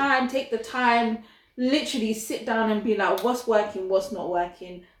 have the time, take the time literally sit down and be like, what's working, what's not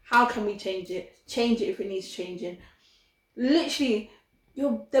working, how can we change it if it needs changing. Literally,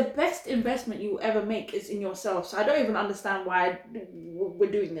 the best investment you will ever make is in yourself. So I don't even understand why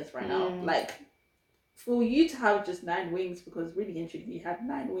we're doing this right now. Like, for you to have just 9 wings, because really and truly you had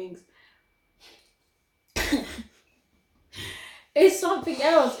 9 wings, it's something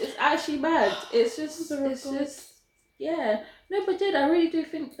else. It's actually mad. It's just yeah. No, but Jade, I really do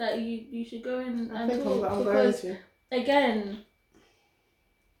think that you should go in and talk, because again,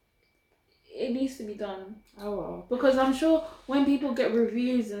 it needs to be done. Oh well. Because I'm sure when people get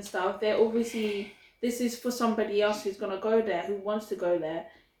reviews and stuff, they're obviously, this is for somebody else who's gonna go there, who wants to go there.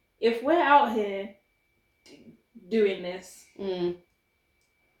 If we're out here doing this,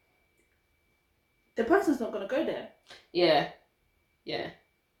 the person's not gonna go there. Yeah.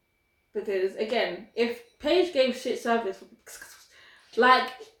 Because again, if Paige gave shit service, like,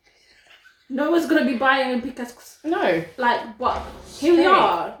 no one's gonna be buying Picasso's. No. Like, but here we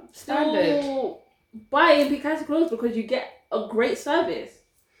are, Standard. still buying Picasso clothes because you get a great service.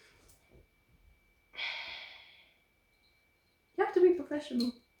 You have to be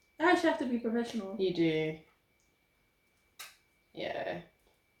professional. You actually have to be professional. You do. Yeah.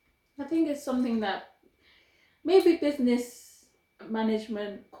 I think it's something that maybe business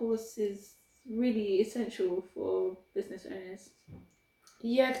management course is really essential for business owners.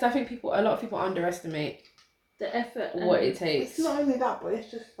 Yeah, because I think a lot of people underestimate The effort. what it takes. It's not only that, but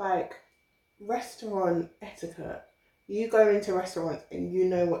it's just like restaurant etiquette. You go into restaurants and you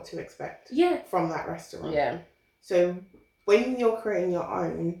know what to expect from that restaurant. Yeah. So when you're creating your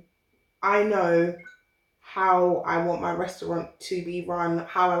own, I know how I want my restaurant to be run,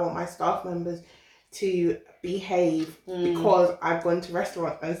 how I want my staff members to behave, because I've gone to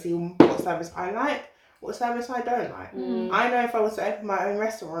restaurants and seen what service I like, what service I don't like. I know if I was to open my own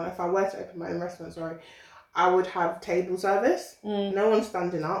restaurant, I would have table service. No one's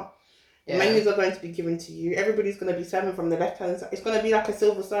standing up. Yeah. Menus are going to be given to you. Everybody's going to be serving from the left hand side. It's going to be like a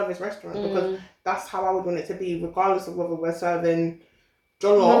silver service restaurant, because that's how I would want it to be, regardless of whether we're serving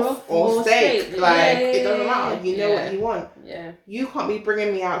jollof or steak. Like, it doesn't matter. You know what you want. Yeah. You can't be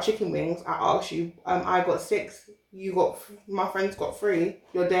bringing me out chicken wings. I asked you, I got 6. You got, my friends got 3.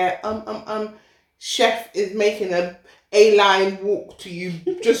 You're there. Chef is making a line walk to you,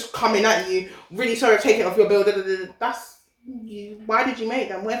 just coming at you. Really sorry, taking off your bill. That's you. Why did you make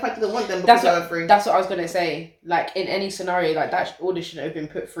them? What if I didn't want them because they were free? That's what I was gonna say. Like, in any scenario, like, that order shouldn't have been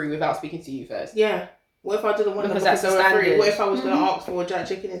put through without speaking to you first. Yeah. What if I didn't want them Because because that's they were free? standard. What if I was going to ask for a jerk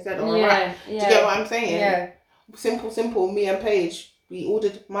chicken instead? Alright. Do you get what I'm saying? Yeah. Simple. Me and Paige, we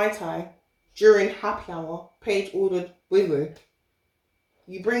ordered Mai Tai during happy hour. Paige ordered Woo Woo.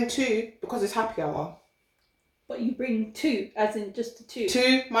 You bring 2 because it's happy hour. But you bring 2, as in just the 2.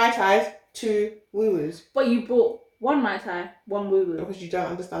 2 Mai Tais, 2 Woo Woos. But you bought 1 Mai Tai, 1 Woo Woo. Because you don't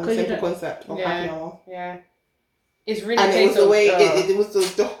understand the simple concept of happy hour. Yeah. It's really. And it was the way it was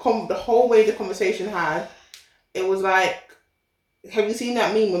the whole way the conversation had. It was like, have you seen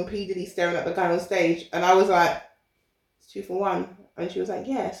that meme when P Diddy staring at the guy on stage? And I was like, it's 2 for 1. And she was like,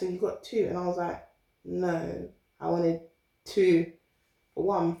 yeah, so you got 2. And I was like, no, I wanted 2 for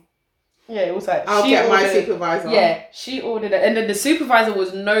 1. Yeah, it was like, I'll get my supervisor. Yeah, she ordered it, and then the supervisor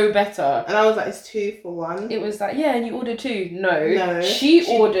was no better. And I was like, it's 2 for 1. It was like, yeah, and you ordered 2. No. She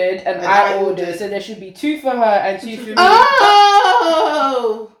ordered and I ordered, so there should be 2 for her and 2 for me.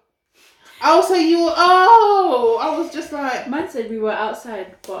 Oh! So I was just like... Man said we were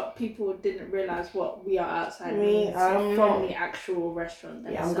outside, but people didn't realise what we are outside means from the actual restaurant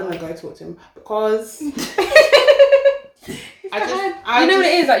themselves. Yeah, I'm going to go talk to him, because... I know what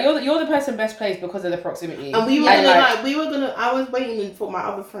it is, like, you're the person best placed because of the proximity. And I was waiting for my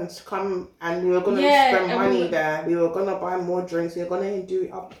other friends to come, and we were gonna spend money there. We were gonna buy more drinks. We were gonna do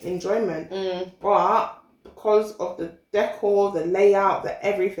up enjoyment. But because of the decor, the layout, the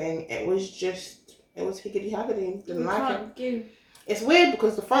everything, it was higgity haggity. Didn't like it. It's weird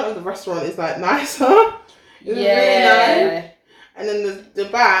because the front of the restaurant is like nicer. It's really nice. And then the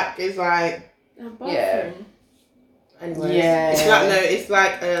back is like Anyways, it's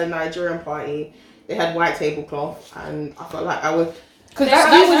like a Nigerian party. They had white tablecloth, and I felt like I was, because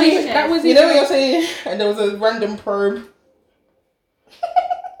that was you know what you're saying. And there was a random probe.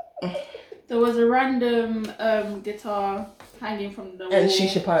 There was a random guitar hanging from the wall, and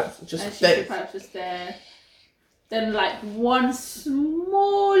shisha pipes just there. Then like one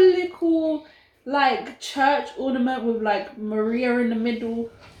small little like church ornament with like Maria in the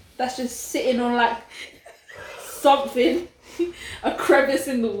middle. That's just sitting on like something, a crevice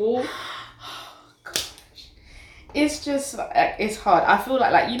in the wall. It's just, it's hard. I feel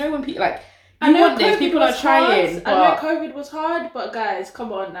like you know when people, like, You want this. People are trying. I know COVID was hard, but guys,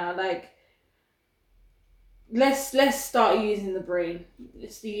 come on now. Like, let's start using the brain.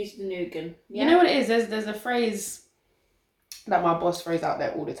 Let's use the Nugan. Yeah? You know what it is? There's a phrase that my boss throws out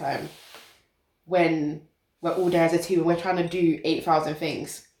there all the time when we're all there as a team and we're trying to do 8,000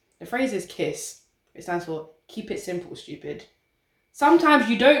 things. The phrase is KISS. It stands for keep it simple, stupid. Sometimes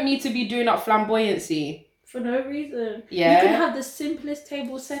you don't need to be doing up flamboyancy. For no reason. Yeah. You can have the simplest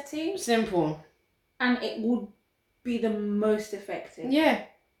table setting. Simple. And it would be the most effective. Yeah.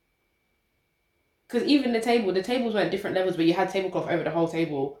 Because even the tables were at different levels where you had tablecloth over the whole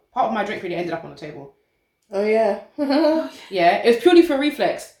table. Part of my drink really ended up on the table. Oh, yeah. Yeah. It was purely for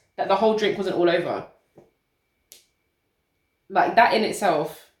reflex that the whole drink wasn't all over. Like, that in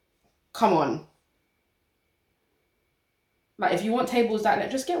itself, come on. Like, if you want tables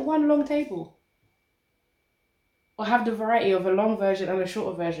that, just get one long table. Or have the variety of a long version and a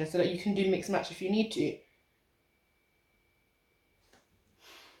shorter version so that you can do mix match if you need to.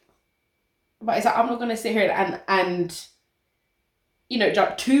 But it's like, I'm not going to sit here and you know,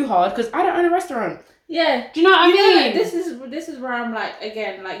 jump too hard because I don't own a restaurant. Yeah. Do you know what I mean? This is where I'm like,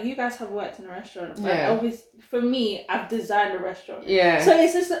 again, like, you guys have worked in a restaurant. But Yeah. obviously, for me, I've designed a restaurant. Yeah. So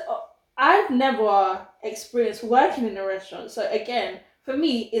it's just, I've never experienced working in a restaurant. So again, for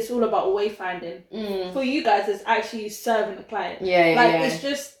me, it's all about wayfinding. For you guys, it's actually serving the client. Yeah, Like, yeah. it's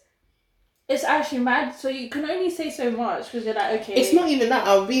just, it's actually mad. So you can only say so much because you're like, okay. It's not even that.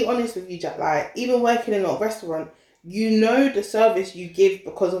 I'll be honest with you, Jack. Like, even working in a restaurant, you know the service you give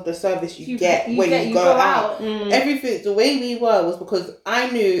because of the service you get when you go out. Everything, the way we were was because I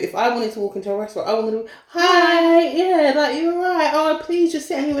knew if I wanted to walk into a restaurant, I wanted to, hi, yeah, like, you're right, oh, please just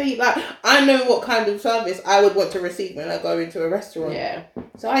sit anywhere you like. I know what kind of service I would want to receive when I go into a restaurant. Yeah.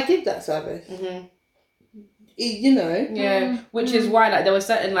 So I give that service. Mm-hmm. You know. Yeah, which is why, like, there were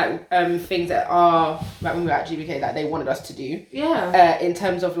certain, like, things that are, like, when we were at GBK, that they wanted us to do. Yeah. In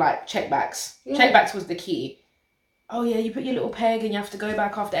terms of, like, checkbacks. Yeah. Checkbacks was the key. Oh, yeah, you put your little peg and you have to go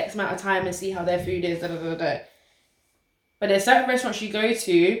back after X amount of time and see how their food is, da da da da. But there's certain restaurants you go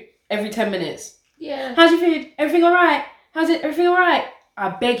to every 10 minutes. Yeah. How's your food? Everything alright? How's it? Everything alright?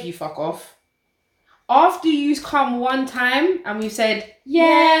 I beg you, fuck off. After you come one time and we've said,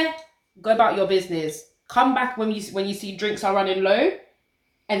 yeah, go about your business. Come back when you see drinks are running low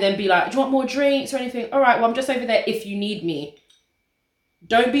and then be like, do you want more drinks or anything? All right, well, I'm just over there if you need me.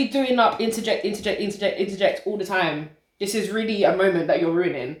 Don't be doing up interject all the time. This is really a moment that you're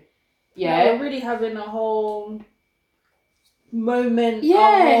ruining. Yeah. We're really having a whole moment,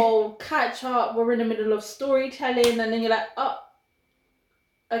 Yeah. a whole catch up. We're in the middle of storytelling and then you're like, oh,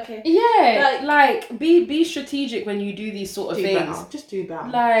 okay. Yeah. Like be strategic when you do these sort of things. Better. Just do better.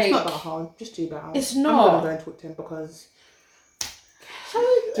 Like, it's not that hard. Just do better. It's I'm not. gonna go and talk to him because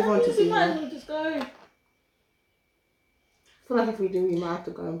do you want to see we might as him? well just go. I feel like if we do, we might have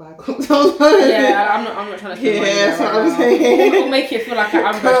to go and buy cocktails. Yeah, I'm not trying to spend money Yeah, there that's what right I'm now. saying. It'll make it feel like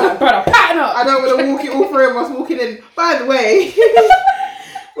I'm just like, brother, pattern up. I don't want to walk it all three of us walking in. By the way,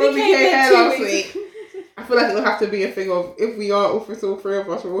 when we came came there here 2 last weeks. week, I feel like it'll have to be a thing of if we are all three of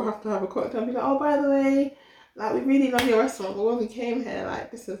us, we'll have to have a cocktail and be like, oh, by the way, like, we really love your restaurant, but when we came here, like,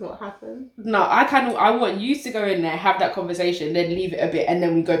 this is what happened. No, I want you to go in there, have that conversation, then leave it a bit, and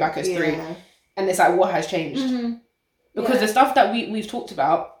then we go back as three. And it's like, what has changed? Mm-hmm. Because the stuff that we've talked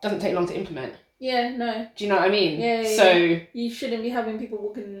about doesn't take long to implement. Yeah, no. Do you know what I mean? Yeah, yeah, so yeah. You shouldn't be having people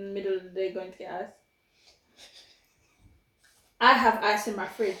walking in the middle of the day going to get ice. I have ice in my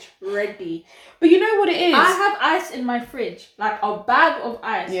fridge ready. But you know what it is? I have ice in my fridge, like a bag of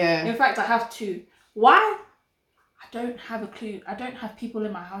ice. Yeah. In fact, I have 2. Why? I don't have a clue. I don't have people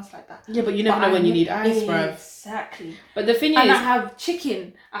in my house like that. Yeah, but you never know when you need ice, bruv. Exactly. But the thing is, And I have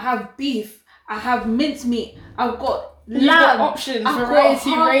chicken. I have beef. I have mincemeat. I've got you've got lamb. options, I've got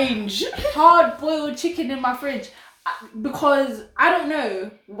variety, range. hard boiled chicken in my fridge because I don't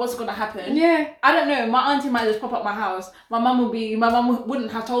know what's gonna happen. Yeah. I don't know. My auntie might just pop up my house. My mum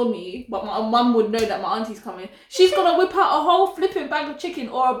wouldn't have told me, but my mum would know that my auntie's coming. She's gonna whip out a whole flipping bag of chicken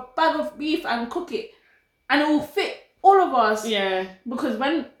or a bag of beef and cook it, and it will fit all of us. Yeah. Because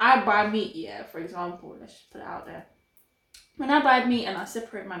when I buy meat, for example, let's just put it out there. When I buy meat and I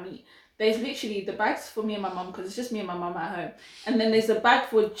separate my meat, there's literally the bags for me and my mum because it's just me and my mum at home, and then there's a bag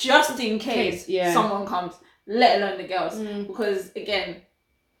for just in case someone comes, let alone the girls, because again,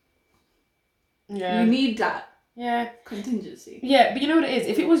 you need that contingency. Yeah, but you know what it is?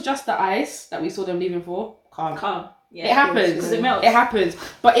 If it was just the ice that we saw them leaving for, calm. Yeah, it happens. because it melts. It happens.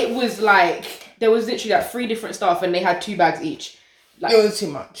 But it was like there was literally like 3 different staff and they had 2 bags each. Like, It was too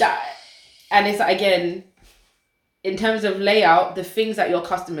much. that, and it's like, again, in terms of layout, the things that your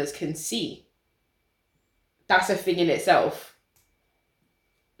customers can see. that's a thing in itself.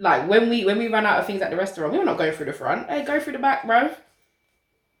 Like when we run out of things at the restaurant, we're not going through the front. Hey, go through the back, bruv.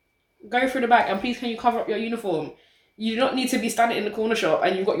 Go through the back, and please can you cover up your uniform? You don't need to be standing in the corner shop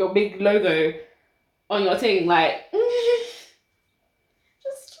and you've got your big logo on your thing. Like,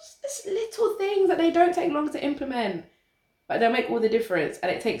 just little things that they don't take long to implement, but they'll make all the difference.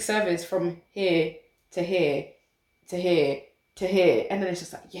 And it takes service from here to here to here to here, and then it's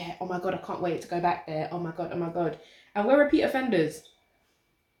just like, yeah, oh my god, I can't wait to go back there. Oh my god, and we're repeat offenders.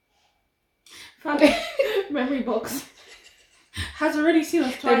 Memory box has already seen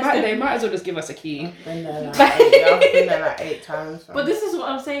us twice. They might as well just give us a key. I've been there like 8 times. But this is what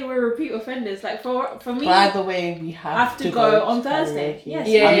I'm saying, we're repeat offenders. Like for me, by the way, we have to go on Thursday. Yes.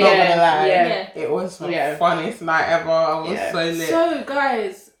 I'm not gonna lie. Yeah. It was the funniest night ever. I was so lit. So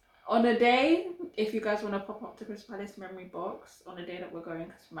guys, on a day, if you guys want to pop up to Crystal Palace Memory Box on the day that we're going,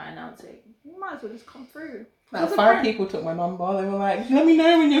 because we might announce it, you might as well just come through. Like 5 people took my number. They were like, let me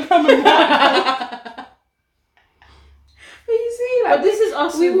know when you're coming back. But you see, like, but this is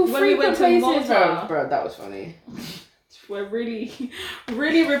us. We will when we went to Malta. Bro, that was funny. We're really,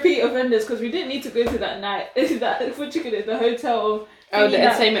 really repeat offenders because we didn't need to go to that night. What you could do, the hotel. Oh, the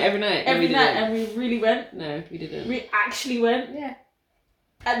entertainment every night. Every night, and we really went. No, we didn't. We actually went. Yeah.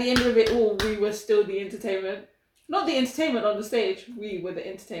 At the end of it all, we were still the entertainment. Not the entertainment on the stage. We were the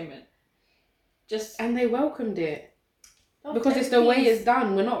entertainment. And they welcomed it because it's the way it's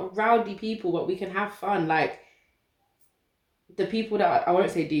done. We're not rowdy people, but we can have fun. Like the people that I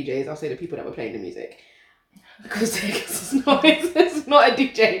won't say DJs. I'll say the people that were playing the music. Because it's not a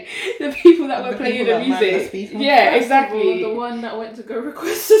DJ. The people that were playing the music. Yeah, exactly. The one that went to go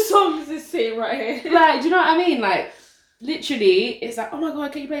request the songs is sitting right here. Like, do you know what I mean? Like, literally, it's like, oh my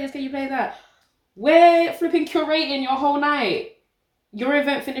god, can you play this? Can you play that? We're flipping curating your whole night. Your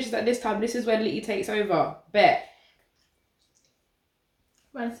event finishes at this time. This is where Litty takes over. Bet.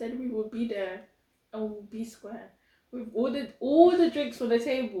 Man said we will be there and we'll be square. We've ordered all the drinks on the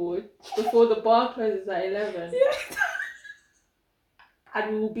table before the bar closes at 11. Yeah.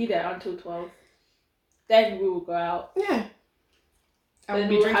 And we will be there until 12. Then we will go out. Yeah. And we'll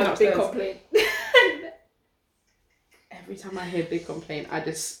be drinking upstairs. Big complaint. Every time I hear big complaint, I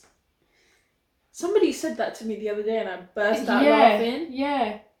just... Somebody said that to me the other day and I burst out laughing.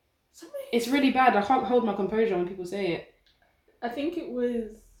 Yeah. It's really bad. I can't hold my composure when people say it. I think it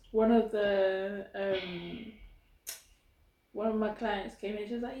was one of my clients came in.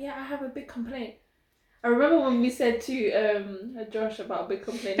 She was like, "Yeah, I have a big complaint." I remember when we said to Josh about a big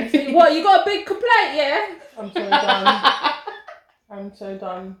complaint. He said, "What? You got a big complaint? Yeah." I'm so done. I'm so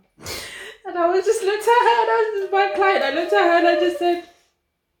done. And I was just looked at her. And I was my client. I looked at her and I just said,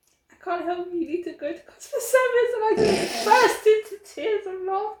 "I can't help you. You need to go to customer service." And I just burst into tears of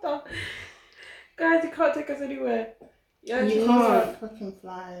laughter. Guys, you can't take us anywhere. Yeah, you can't. Fucking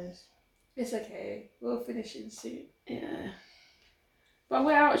flies. It's okay. We'll finish it soon. Yeah. But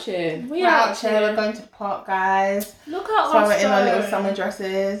we're out here. We're out here. We're going to the park, guys. Look at us. So we're in our little summer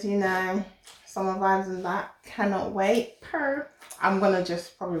dresses, you know. Summer vibes and that. Cannot wait. I'm going to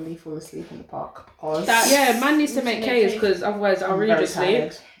just probably fall asleep in the park. Because man needs to make K's because otherwise I'll really just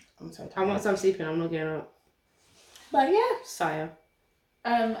sleep. I'm so tired. And once I'm sleeping, I'm not getting up. But yeah. Sire.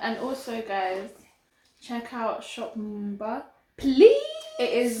 And also, guys, check out Shop Mumba. Please.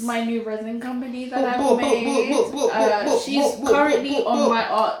 It is my new resin company that I've made. She's currently on my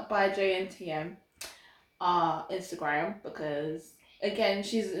Art by JNTM Instagram because, again,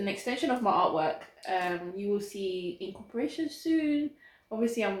 she's an extension of my artwork. You will see incorporation soon.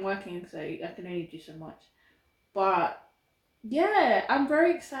 Obviously, I'm working, so I can only do so much. But, yeah, I'm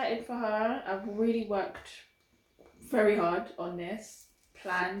very excited for her. I've really worked very hard on this.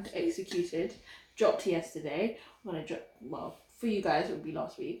 Planned, executed. Dropped yesterday. I'm going to drop, well, for you guys it would be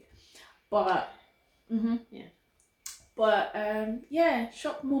last week, but yeah,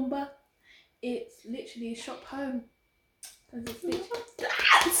 Shop Mumba, it's literally shop home because it's literally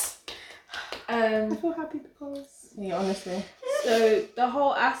I feel happy because honestly, so the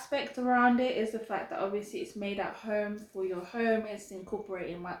whole aspect around it is the fact that obviously it's made at home for your home. It's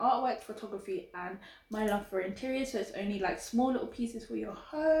incorporating my artwork, photography, and my love for interiors, so it's only like small little pieces for your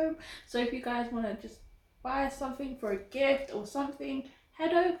home. So if you guys want to just buy something for a gift or something,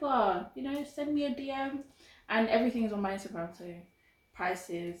 head over, send me a DM, and everything is on my Instagram, so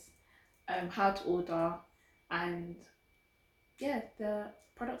prices, how to order, and yeah, the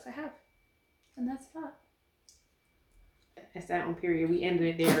products I have, and that's that. That's that on period. We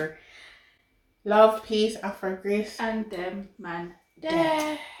ended it there. Love, peace, Afro Greece, and them man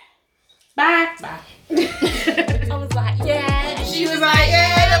there. Bye. I was like, yeah. She was like,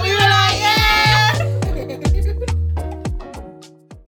 yeah. We were like.